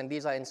worker nodes, and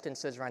these are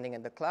instances running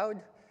in the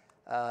cloud.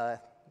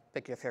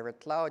 Pick your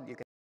favorite cloud. You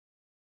can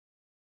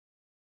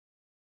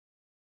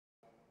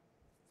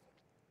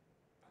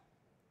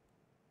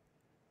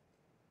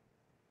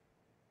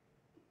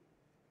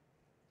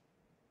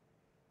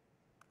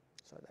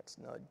So that's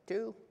node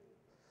 2.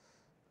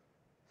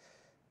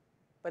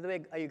 By the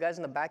way, are you guys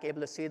in the back able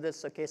to see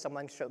this? OK,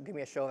 someone give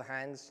me a show of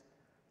hands.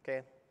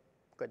 OK,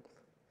 good.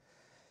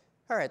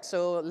 All right,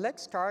 so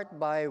let's start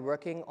by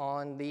working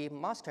on the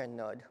master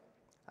node.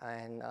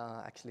 And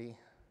actually,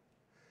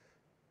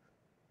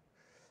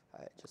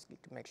 I just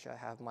need to make sure I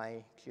have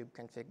my kube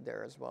config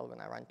there as well when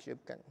I run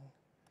kubeconf.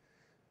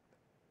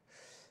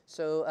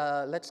 So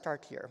let's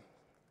start here.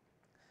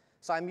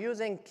 So I'm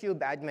using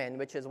kubeadmin,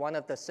 which is one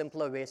of the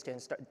simpler ways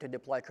to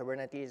deploy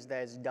Kubernetes.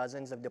 There's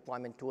dozens of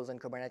deployment tools in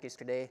Kubernetes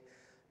today.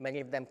 Many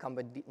of them come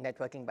with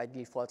networking by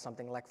default,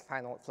 something like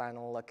Flannel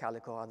or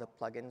Calico or other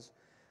plugins.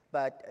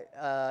 But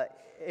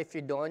if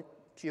you don't,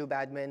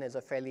 kubeadmin is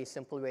a fairly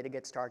simple way to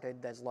get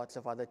started. There's lots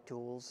of other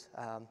tools.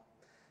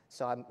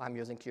 So I'm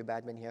using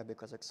kubeadmin here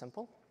because it's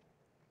simple.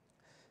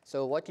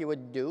 So what you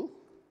would do,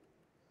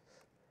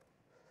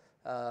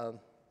 to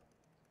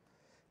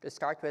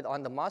start with,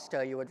 on the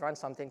master, you would run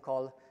something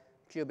called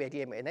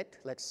kubeadm init.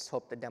 Let's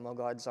hope the demo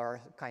gods are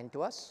kind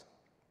to us.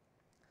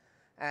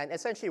 And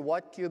essentially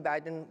what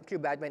kubeadmin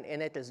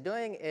init is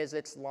doing is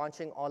it's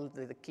launching all of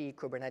the key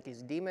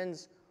Kubernetes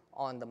daemons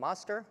on the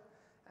master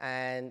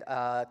and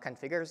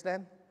configures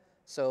them.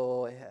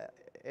 So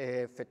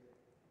if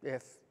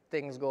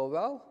things go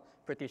well,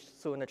 pretty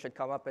soon it should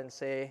come up and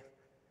say,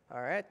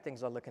 all right,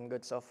 things are looking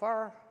good so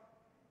far.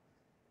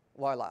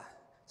 Voila.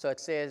 So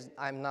it says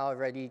I'm now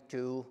ready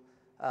to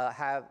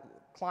have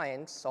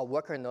clients or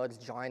worker nodes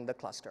join the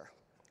cluster.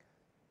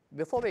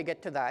 Before we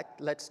get to that,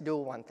 let's do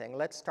one thing.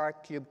 Let's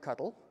start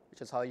kubectl,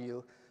 which is how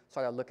you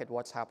sort of look at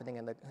what's happening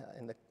in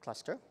the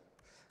cluster.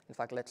 In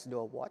fact, let's do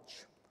a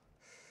watch.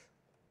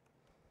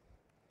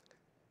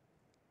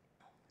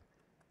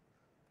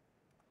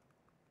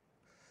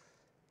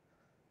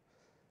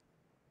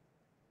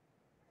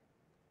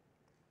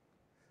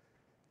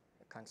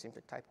 I can't seem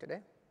to type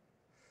today.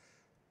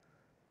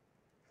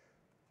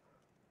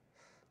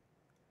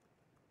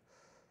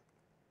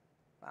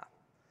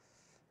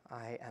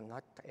 I am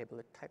not able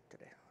to type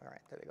today. All right,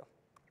 there we go.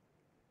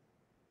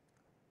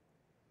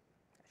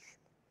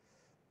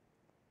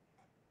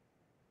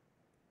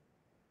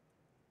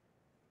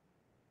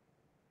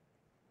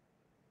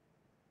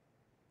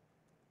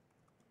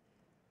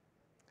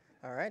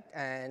 All right,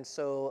 and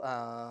so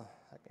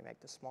let me make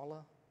this smaller.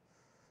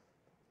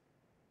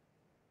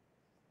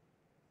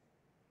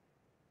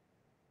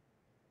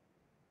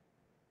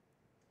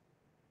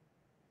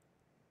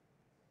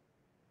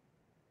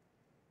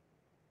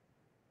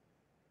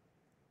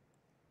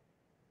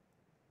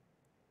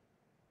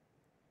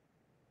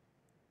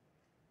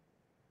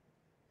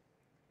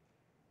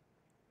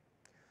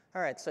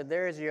 All right, so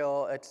there's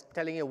it's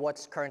telling you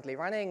what's currently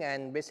running,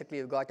 and basically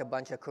you've got a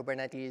bunch of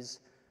Kubernetes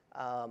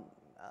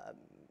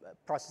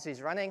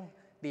processes running.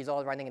 These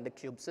all running in the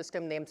kube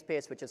system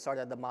namespace, which is sort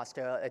of the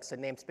master. It's a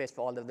namespace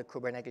for all of the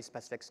Kubernetes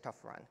specific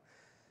stuff run.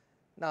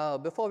 Now,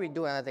 before we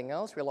do anything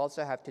else, we'll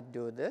also have to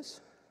do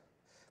this.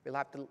 We'll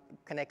have to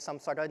connect some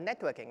sort of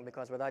networking,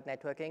 because without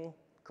networking,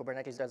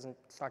 Kubernetes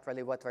it's not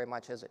really worth very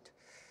much, is it?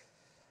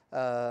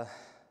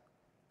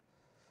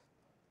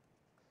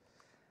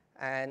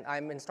 And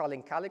I'm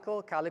installing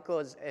Calico. Calico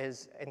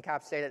is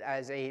encapsulated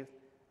as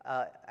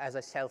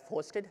a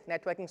self-hosted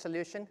networking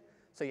solution.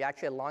 So you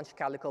actually launch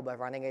Calico by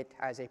running it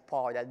as a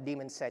pod, a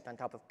daemon set on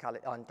top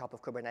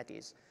of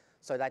Kubernetes.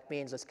 So that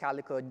means this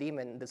Calico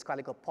daemon, this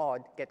Calico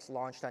pod gets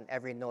launched on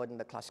every node in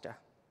the cluster.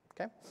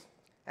 Okay?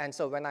 And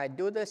so when I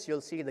do this,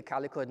 you'll see the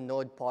Calico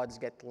node pods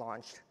get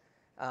launched.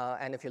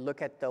 And if you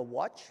look at the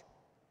watch,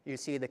 you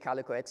see the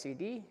Calico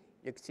etcd,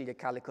 you see the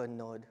Calico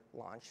node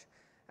launch.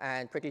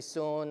 And pretty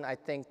soon, I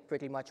think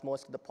pretty much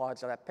most of the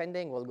pods that are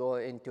pending will go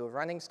into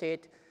running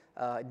state.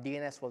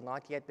 DNS will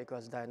not yet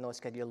because there are no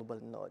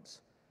schedulable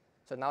nodes.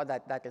 So now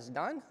that that is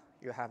done,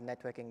 you have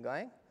networking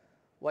going.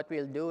 What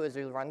we'll do is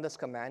we'll run this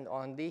command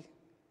on the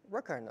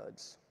worker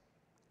nodes.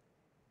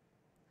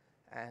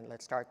 And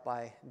let's start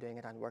by doing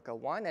it on worker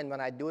 1. And when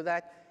I do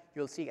that,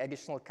 you'll see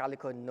additional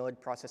Calico node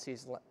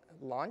processes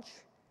launch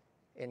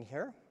in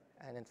here.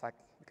 And in fact,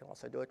 we can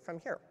also do it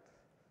from here.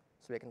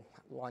 So we can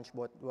launch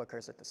both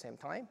workers at the same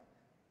time.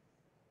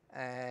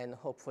 And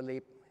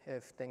hopefully,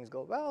 if things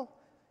go well,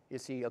 you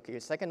see, OK,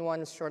 your second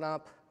one is shown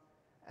up.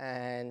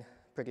 And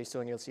pretty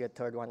soon, you'll see a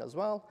third one as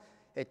well.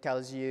 It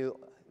tells you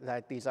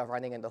that these are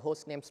running in the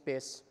host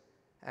namespace.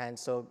 And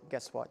so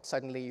guess what?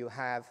 Suddenly, you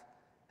have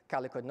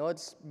Calico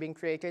nodes being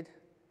created.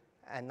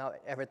 And now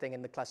everything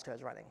in the cluster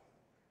is running.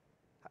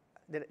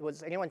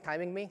 Was anyone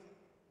timing me?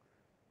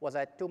 Was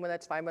that 2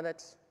 minutes, 5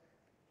 minutes?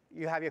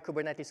 You have your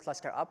Kubernetes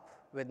cluster up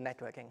with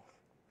networking.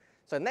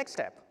 So next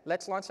step,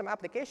 let's launch some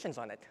applications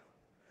on it.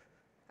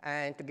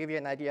 And to give you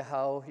an idea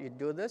how you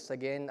do this,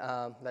 again,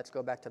 let's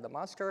go back to the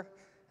master.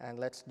 And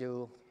let's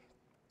do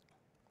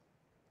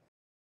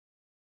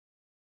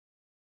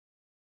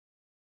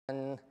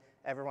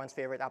everyone's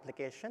favorite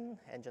application,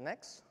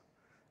 Nginx.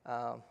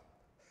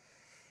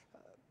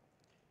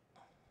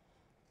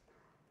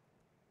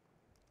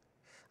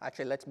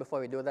 Actually, before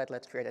we do that,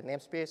 let's create a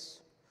namespace.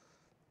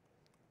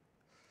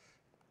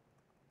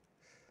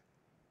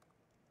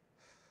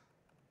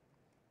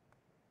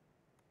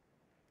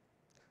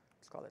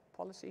 Call it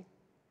policy.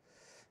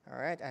 All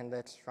right, and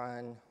let's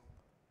run.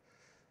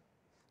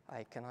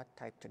 I cannot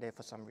type today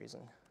for some reason.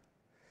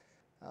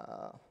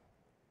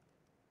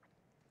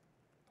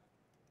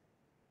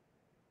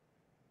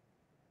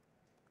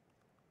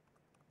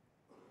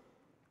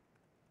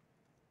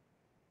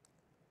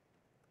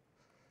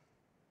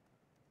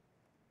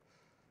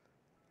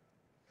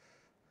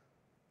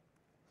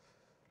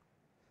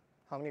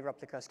 How many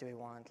replicas do we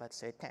want? Let's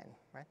say 10,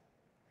 right?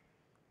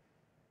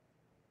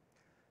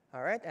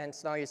 All right, and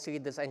so now you see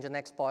this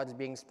Nginx pods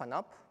being spun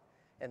up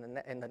in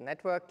the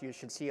network. You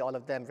should see all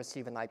of them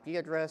receive an IP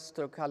address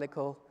through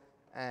Calico,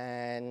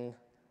 and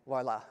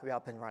voila, we're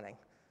up and running.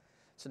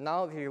 So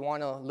now if you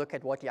want to look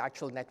at what the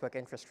actual network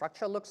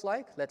infrastructure looks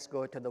like, let's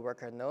go to the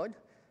worker node,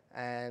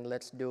 and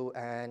let's do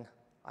an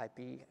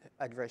IP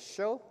address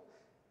show.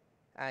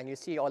 And you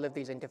see all of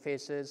these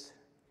interfaces,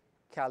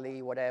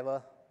 Kali,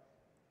 whatever.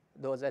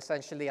 Those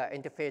essentially are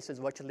interfaces,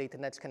 virtual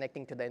Ethernets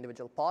connecting to the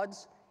individual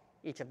pods.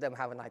 Each of them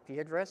have an IP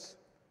address,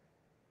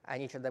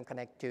 and each of them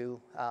connect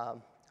to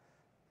the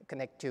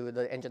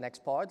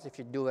Nginx pods. If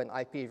you do an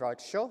IP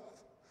route show,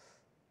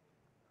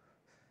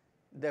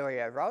 there are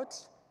your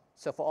routes.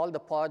 So for all the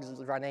pods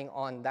running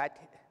on that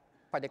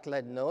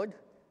particular node,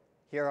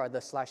 here are the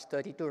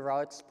 /32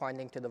 routes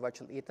pointing to the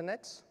virtual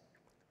Ethernets.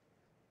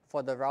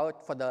 For the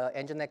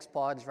Nginx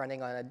pods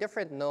running on a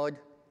different node,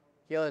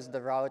 here's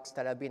the routes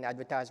that are being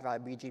advertised via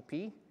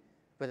BGP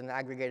with an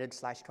aggregated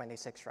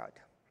 /26 route.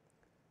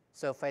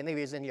 So if for any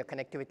reason your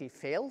connectivity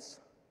fails,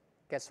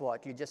 guess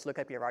what? You just look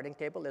at your routing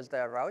table. Is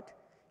there a route?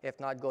 If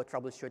not, go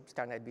troubleshoot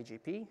standard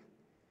BGP.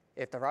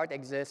 If the route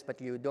exists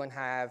but you don't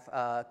have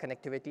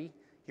connectivity,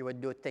 you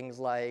would do things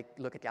like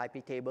look at the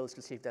IP tables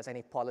to see if there's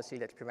any policy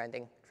that's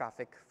preventing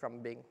traffic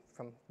from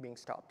being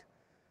stopped.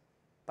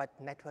 But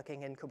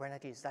networking in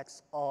Kubernetes,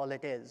 that's all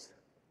it is.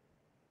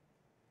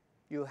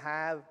 You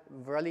have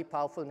really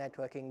powerful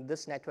networking.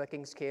 This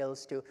networking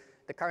scales to,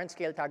 the current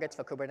scale targets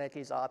for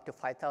Kubernetes are up to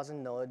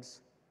 5,000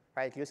 nodes.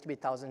 Right? It used to be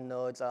 1,000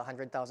 nodes,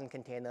 100,000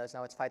 containers.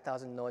 Now it's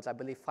 5,000 nodes. I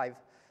believe 5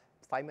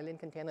 million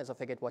containers. I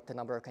forget what the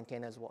number of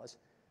containers was.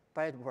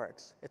 But it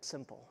works. It's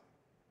simple,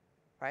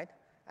 right?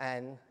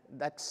 And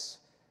that's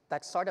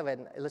sort of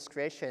an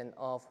illustration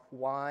of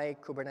why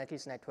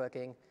Kubernetes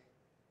networking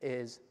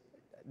is,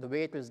 the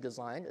way it was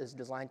designed, is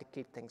designed to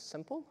keep things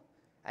simple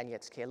and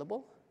yet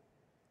scalable.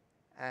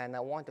 And I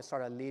want to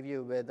sort of leave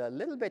you with a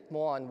little bit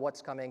more on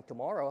what's coming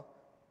tomorrow,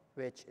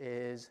 which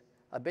is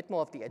a bit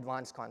more of the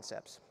advanced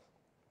concepts.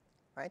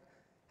 Right?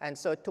 And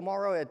so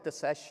tomorrow at the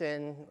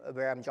session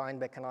where I'm joined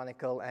by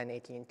Canonical and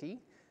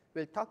AT&T,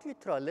 we'll talk you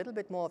through a little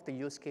bit more of the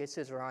use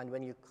cases around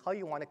how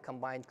you want to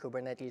combine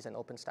Kubernetes and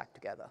OpenStack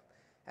together.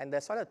 And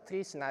there's sort of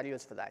 3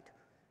 scenarios for that.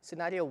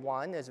 Scenario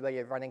 1 is where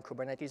you're running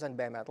Kubernetes on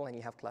bare metal and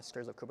you have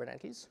clusters of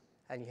Kubernetes.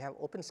 And you have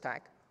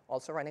OpenStack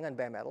also running on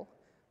bare metal,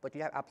 but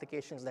you have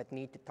applications that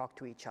need to talk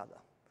to each other.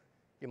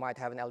 You might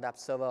have an LDAP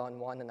server on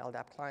one and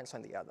LDAP clients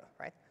on the other,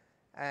 right?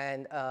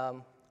 And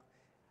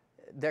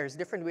there's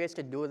different ways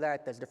to do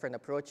that. There's different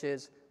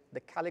approaches. The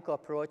Calico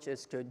approach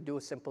is to do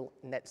simple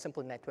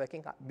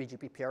networking,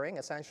 BGP peering,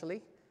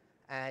 essentially,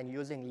 and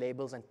using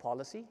labels and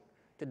policy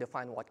to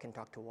define what can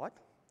talk to what.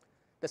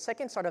 The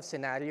second sort of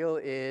scenario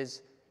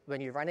is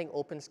when you're running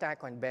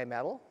OpenStack on bare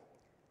metal,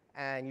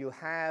 and you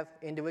have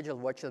individual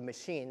virtual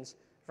machines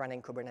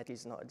running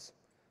Kubernetes nodes.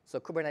 So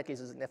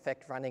Kubernetes is, in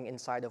effect, running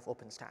inside of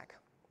OpenStack.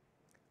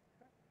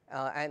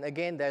 And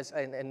again, there's,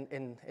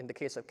 in the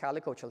case of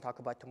Calico, which we'll talk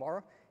about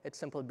tomorrow, it's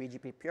simple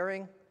BGP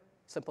peering,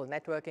 simple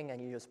networking, and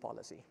you use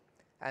policy.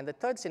 And the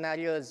third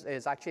scenario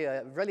is actually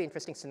a really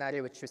interesting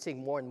scenario, which we're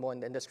seeing more and more in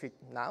the industry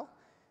now,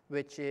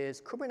 which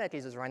is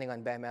Kubernetes is running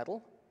on bare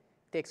metal,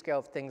 takes care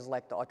of things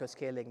like the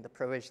auto-scaling, the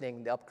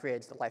provisioning, the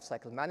upgrades, the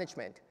lifecycle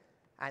management.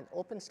 And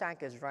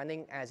OpenStack is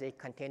running as a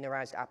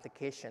containerized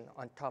application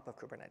on top of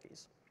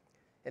Kubernetes.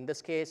 In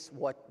this case,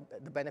 what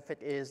the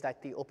benefit is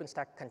that the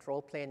OpenStack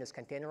control plane is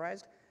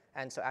containerized.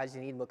 And so as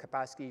you need more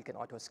capacity, you can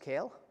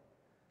auto-scale.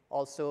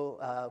 Also,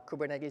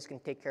 Kubernetes can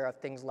take care of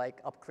things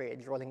like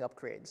upgrades, rolling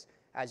upgrades,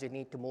 as you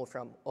need to move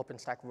from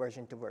OpenStack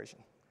version to version.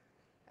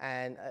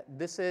 And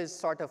this is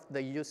sort of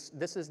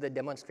this is the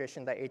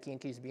demonstration that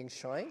AT&T has been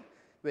showing,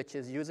 which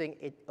is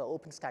using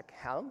OpenStack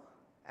Helm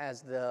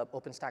as the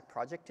OpenStack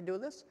project to do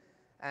this.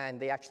 And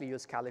they actually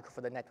use Calico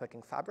for the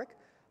networking fabric.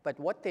 But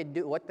what they're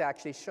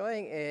actually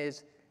showing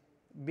is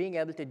being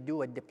able to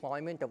do a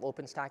deployment of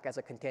OpenStack as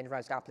a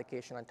containerized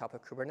application on top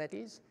of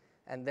Kubernetes,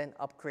 and then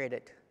upgrade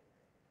it,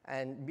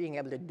 and being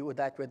able to do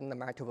that within a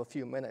matter of a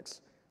few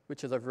minutes,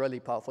 which is a really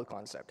powerful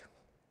concept.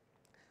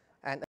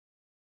 And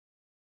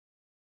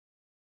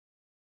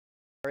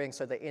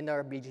so the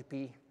inner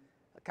BGP,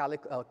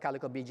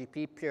 Calico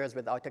BGP pairs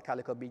with outer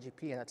Calico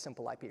BGP, and it's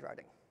simple IP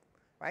routing,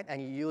 right?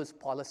 And you use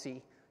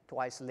policy to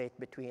isolate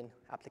between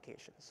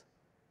applications.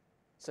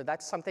 So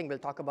that's something we'll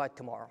talk about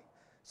tomorrow.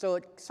 So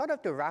sort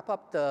of to wrap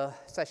up the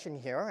session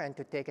here and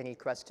to take any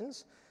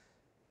questions,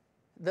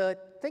 the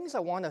things I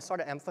want to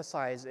sort of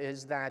emphasize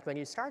is that when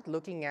you start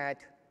looking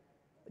at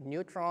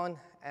Neutron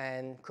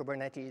and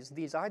Kubernetes,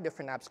 these are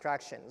different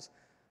abstractions,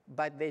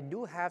 but they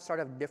do have sort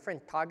of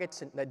different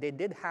targets. They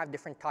did have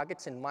different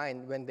targets in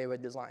mind when they were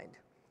designed.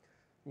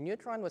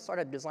 Neutron was sort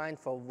of designed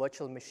for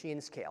virtual machine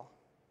scale.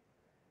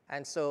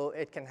 And so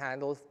it can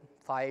handle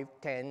 5,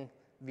 10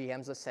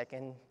 VMs a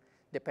second,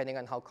 depending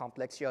on how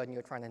complex your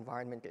Neutron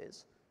environment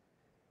is.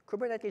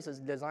 Kubernetes is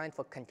designed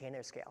for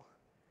container scale.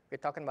 We're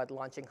talking about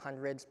launching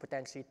hundreds,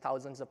 potentially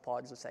thousands of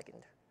pods a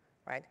second,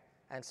 right?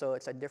 And so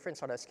it's a different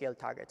sort of scale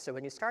target. So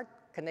when you start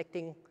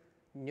connecting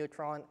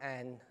Neutron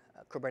and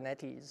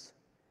Kubernetes,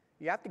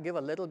 you have to give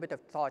a little bit of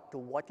thought to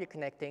what you're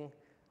connecting.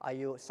 Are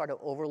you sort of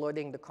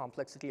overloading the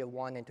complexity of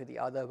one into the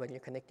other when you're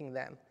connecting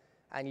them?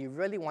 And you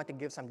really want to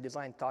give some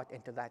design thought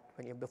into that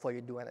before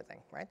you do anything,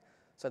 right?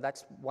 So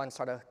that's one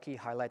sort of key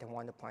highlight I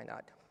want to point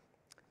out.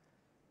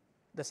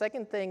 The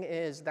second thing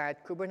is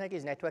that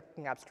Kubernetes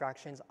networking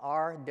abstractions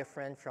are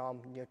different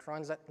from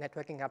Neutron's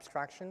networking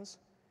abstractions.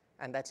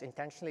 And that's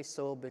intentionally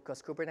so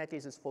because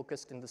Kubernetes is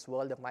focused in this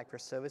world of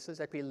microservices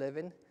that we live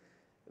in,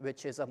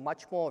 which is a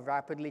much more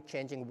rapidly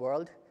changing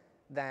world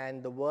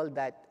than the world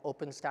that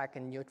OpenStack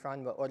and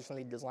Neutron were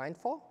originally designed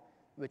for,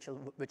 which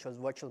was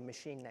virtual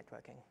machine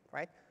networking,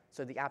 right?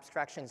 So the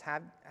abstractions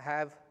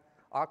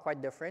are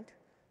quite different.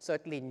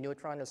 Certainly,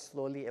 Neutron has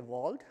slowly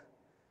evolved,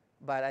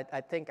 but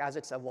I think as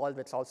it's evolved,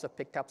 it's also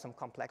picked up some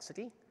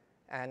complexity,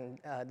 and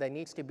there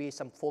needs to be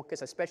some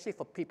focus, especially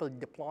for people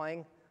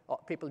deploying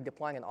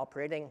and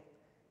operating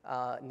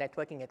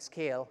networking at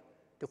scale,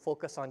 to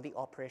focus on the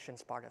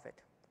operations part of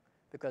it,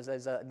 because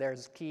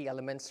there's key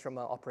elements from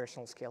an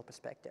operational scale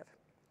perspective.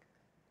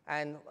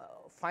 And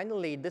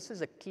finally, this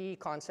is a key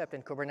concept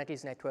in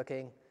Kubernetes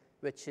networking,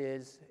 which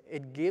is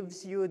it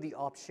gives you the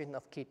option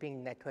of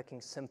keeping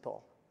networking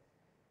simple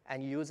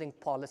and using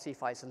policy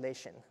for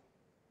isolation.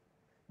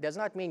 Does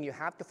not mean you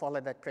have to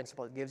follow that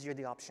principle. It gives you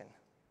the option.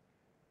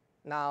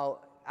 Now,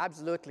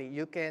 absolutely,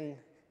 you can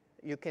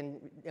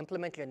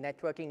implement your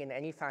networking in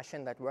any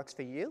fashion that works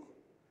for you,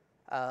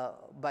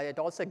 but it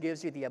also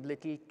gives you the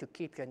ability to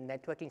keep your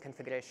networking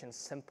configuration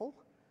simple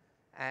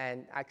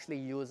and actually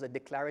use a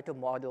declarative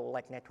model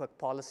like network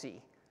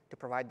policy to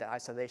provide the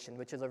isolation,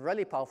 which is a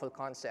really powerful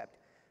concept.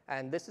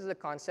 And this is a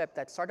concept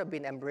that's sort of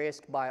been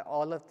embraced by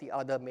all of the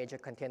other major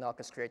container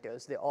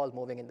orchestrators. They're all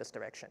moving in this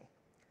direction,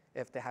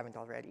 if they haven't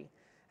already.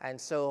 And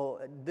so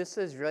this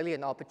is really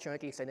an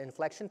opportunity. It's an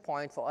inflection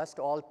point for us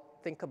to all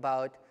think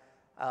about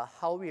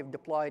how we have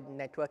deployed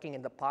networking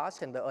in the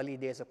past, in the early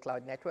days of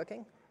cloud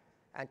networking,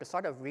 and to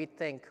sort of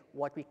rethink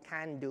what we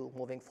can do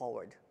moving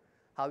forward,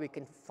 how we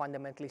can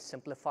fundamentally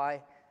simplify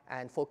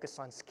and focus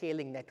on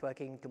scaling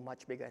networking to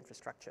much bigger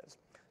infrastructures.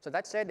 So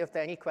that said, if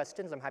there are any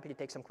questions, I'm happy to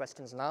take some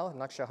questions now. I'm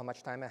not sure how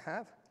much time I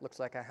have. Looks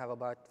like I have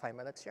about 5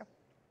 minutes here.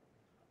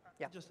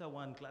 Yeah. Just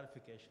one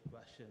clarification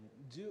question.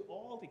 Do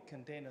all the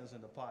containers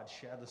in the pod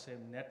share the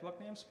same network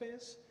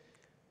namespace?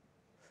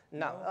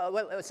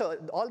 No.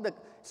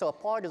 So a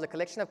pod is a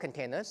collection of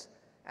containers,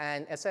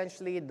 and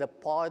essentially the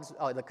pods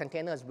or the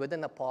containers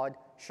within a pod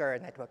share a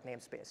network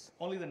namespace.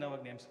 Only the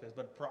network namespace,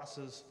 but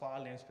process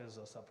file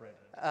namespaces are separated.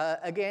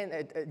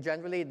 Again,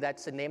 generally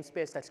that's a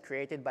namespace that's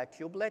created by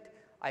kubelet.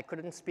 I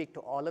couldn't speak to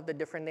all of the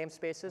different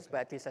namespaces,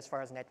 but at least as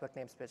far as network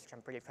namespace, which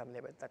I'm pretty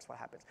familiar with, that's what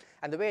happens.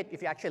 And the way,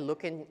 if you actually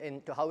look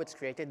into how it's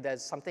created,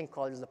 there's something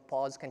called the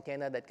pause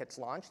container that gets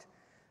launched.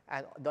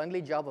 And the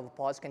only job of a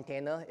pause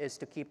container is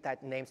to keep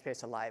that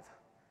namespace alive.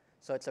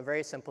 So it's a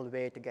very simple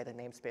way to get a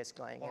namespace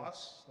going.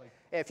 Pause?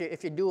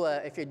 If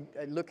you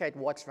look at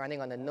what's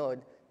running on a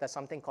node, there's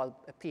something called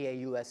a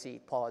PAUSE,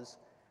 pause,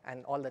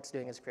 and all that's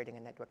doing is creating a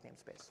network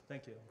namespace.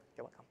 Thank you.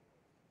 You're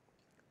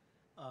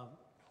welcome.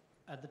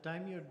 At the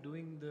time you're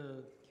doing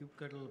the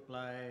kubectl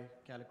apply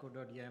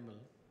calico.yaml,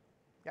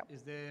 yep.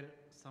 Is there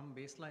some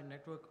baseline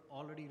network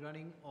already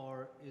running,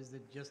 or is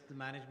it just the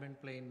management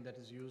plane that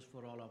is used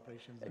for all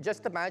operations?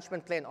 Just the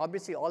management plane.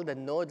 Obviously, all the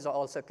nodes are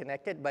also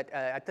connected, but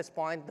at this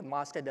point, the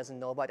master doesn't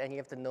know about any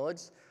of the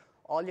nodes.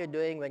 All you're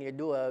doing when you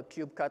do a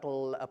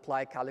kubectl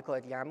apply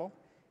calico.yaml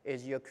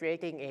is you're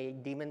creating a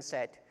daemon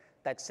set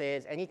that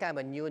says anytime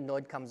a new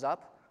node comes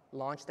up,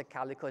 launch the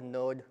calico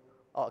node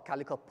or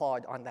calico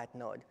pod on that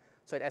node.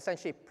 So it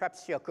essentially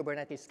preps your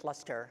Kubernetes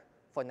cluster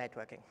for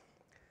networking.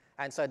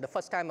 And so the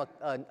first time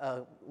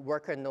a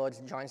worker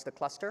node joins the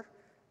cluster,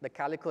 the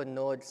Calico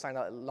node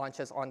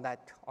launches on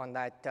that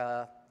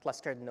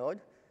clustered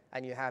node,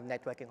 and you have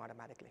networking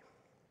automatically.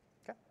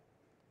 Okay.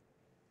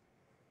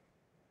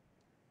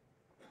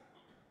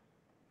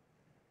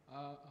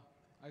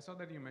 I saw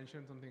that you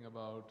mentioned something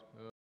about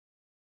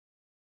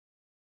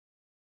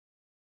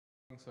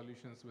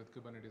solutions with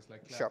Kubernetes,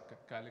 like sure.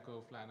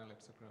 Calico, Flannel,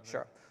 etc. Right?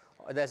 Sure.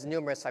 There's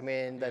numerous. I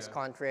mean, there's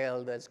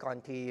Contrail, there's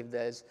Contiv,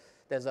 there's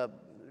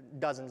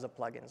dozens of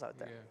plugins out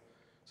there. Yeah.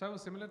 So I have a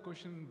similar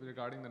question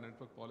regarding the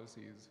network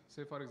policies.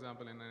 Say, for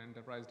example, in an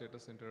enterprise data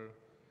center,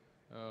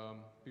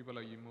 people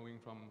are moving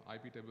from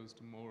IP tables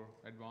to more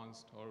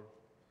advanced or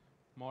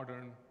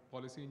modern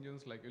policy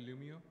engines like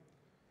Illumio.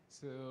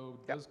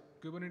 So does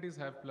Kubernetes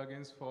have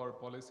plugins for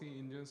policy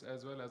engines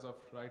as well as of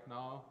right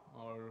now,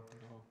 or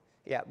no?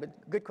 Yeah,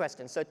 but good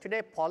question. So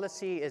today,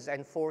 policy is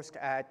enforced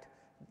at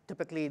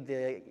typically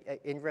the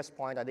ingress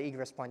point or the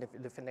egress point,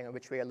 depending on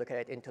which way you look at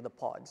it, into the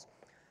pods.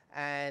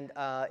 And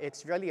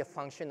it's really a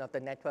function of the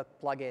network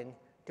plugin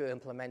to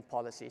implement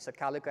policy. So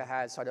Calico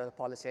has sort of a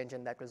policy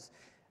engine that was,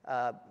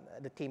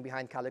 the team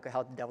behind Calico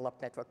helped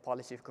develop network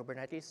policy for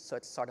Kubernetes. So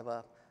it's sort of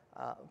a,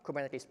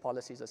 Kubernetes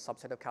policy is a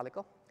subset of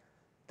Calico.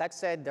 That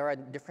said, there are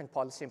different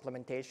policy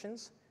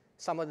implementations.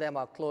 Some of them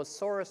are closed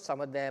source,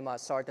 some of them are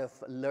sort of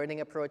learning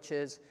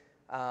approaches.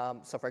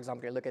 So for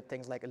example, you look at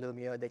things like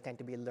Illumio, they tend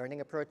to be learning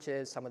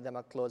approaches. Some of them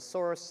are closed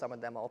source, some of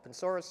them are open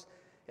source.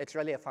 It's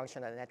really a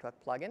function of a network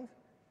plugin.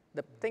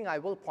 The thing I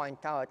will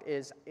point out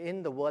is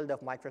in the world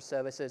of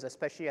microservices,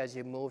 especially as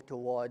you move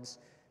towards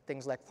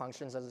things like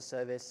functions as a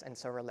service and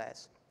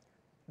serverless,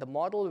 the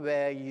model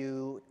where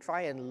you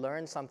try and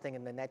learn something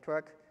in the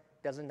network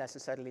doesn't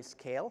necessarily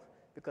scale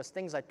because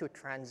things are too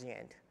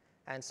transient.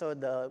 And so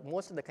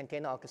most of the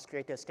container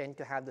orchestrators tend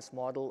to have this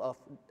model of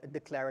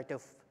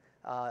declarative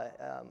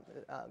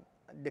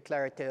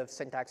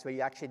syntax where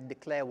you actually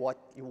declare what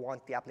you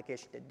want the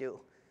application to do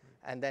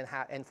and then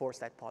enforce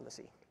that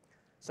policy.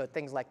 So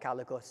things like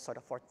Calico sort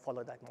of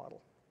follow that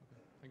model.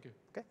 Okay. Thank you.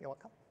 Okay, you're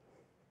welcome.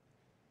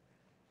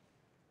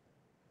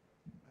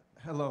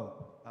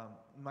 Hello.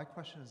 My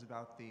question is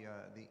about the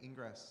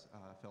Ingress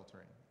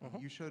filtering.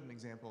 You showed an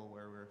example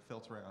where we're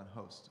filtering on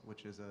host,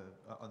 which is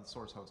on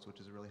source host, which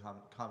is a really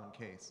common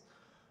case.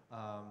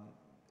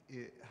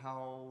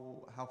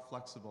 How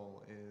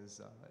flexible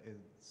is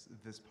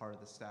this part of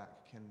the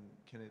stack?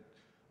 Can it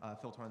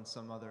filter on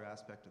some other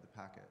aspect of the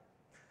packet?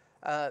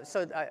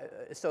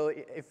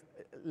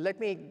 Let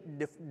me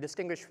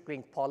distinguish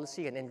between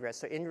policy and Ingress.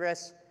 So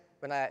Ingress,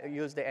 when I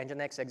use the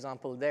Nginx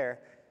example there,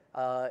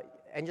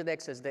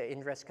 Nginx is the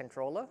Ingress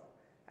controller,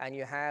 and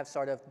you have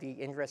sort of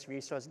the Ingress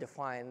resource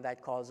defined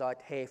that calls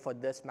out, hey, for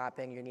this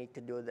mapping, you need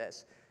to do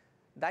this.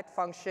 That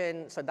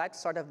function, so that's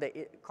sort of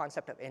the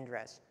concept of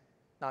Ingress.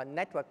 Now,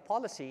 network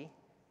policy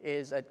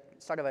is a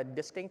sort of a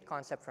distinct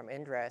concept from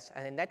Ingress,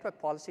 and in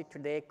network policy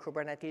today,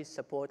 Kubernetes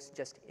supports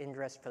just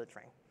Ingress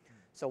filtering.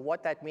 So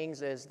what that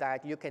means is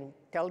that you can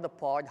tell the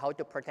pod how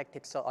to protect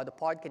itself, or the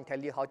pod can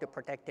tell you how to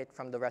protect it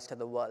from the rest of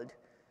the world.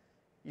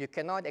 You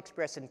cannot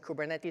express in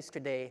Kubernetes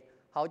today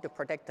how to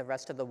protect the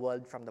rest of the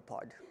world from the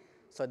pod.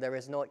 So there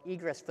is no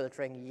egress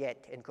filtering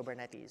yet in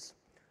Kubernetes.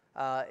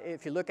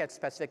 If you look at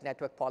specific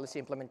network policy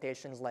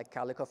implementations like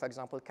Calico, for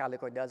example,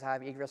 Calico does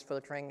have egress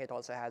filtering. It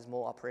also has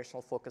more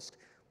operational focused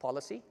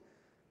policy.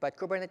 But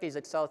Kubernetes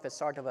itself is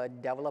sort of a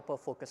developer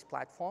focused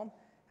platform.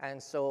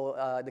 And so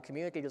the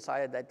community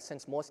decided that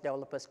since most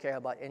developers care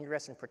about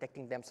ingress and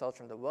protecting themselves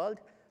from the world,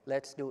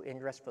 let's do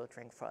ingress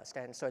filtering first.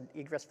 And so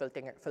egress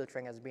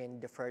filtering has been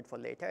deferred for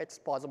later. It's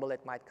possible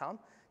it might come.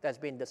 There's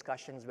been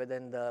discussions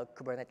within the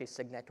Kubernetes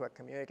SIG network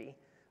community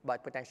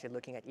about potentially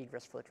looking at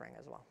egress filtering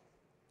as well.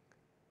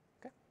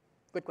 Okay,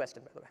 good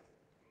question, by the way.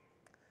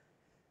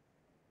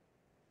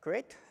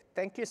 Great.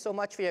 Thank you so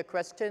much for your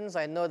questions.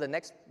 I know the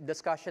next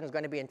discussion is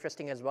going to be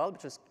interesting as well,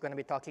 which is going to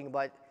be talking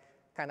about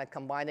kind of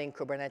combining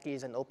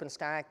Kubernetes and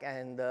OpenStack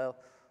and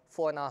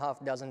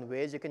 4.5 dozen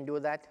ways you can do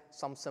that.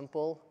 Some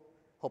simple.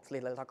 Hopefully,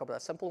 they'll talk about the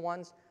simple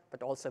ones,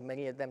 but also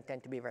many of them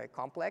tend to be very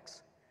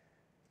complex.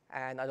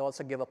 And I'd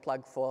also give a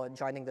plug for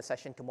joining the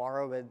session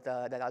tomorrow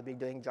that I'll be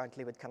doing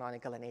jointly with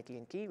Canonical and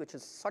AT&T, which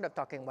is sort of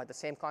talking about the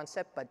same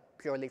concept, but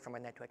purely from a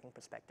networking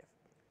perspective.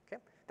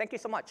 Okay? Thank you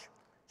so much.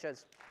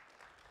 Cheers.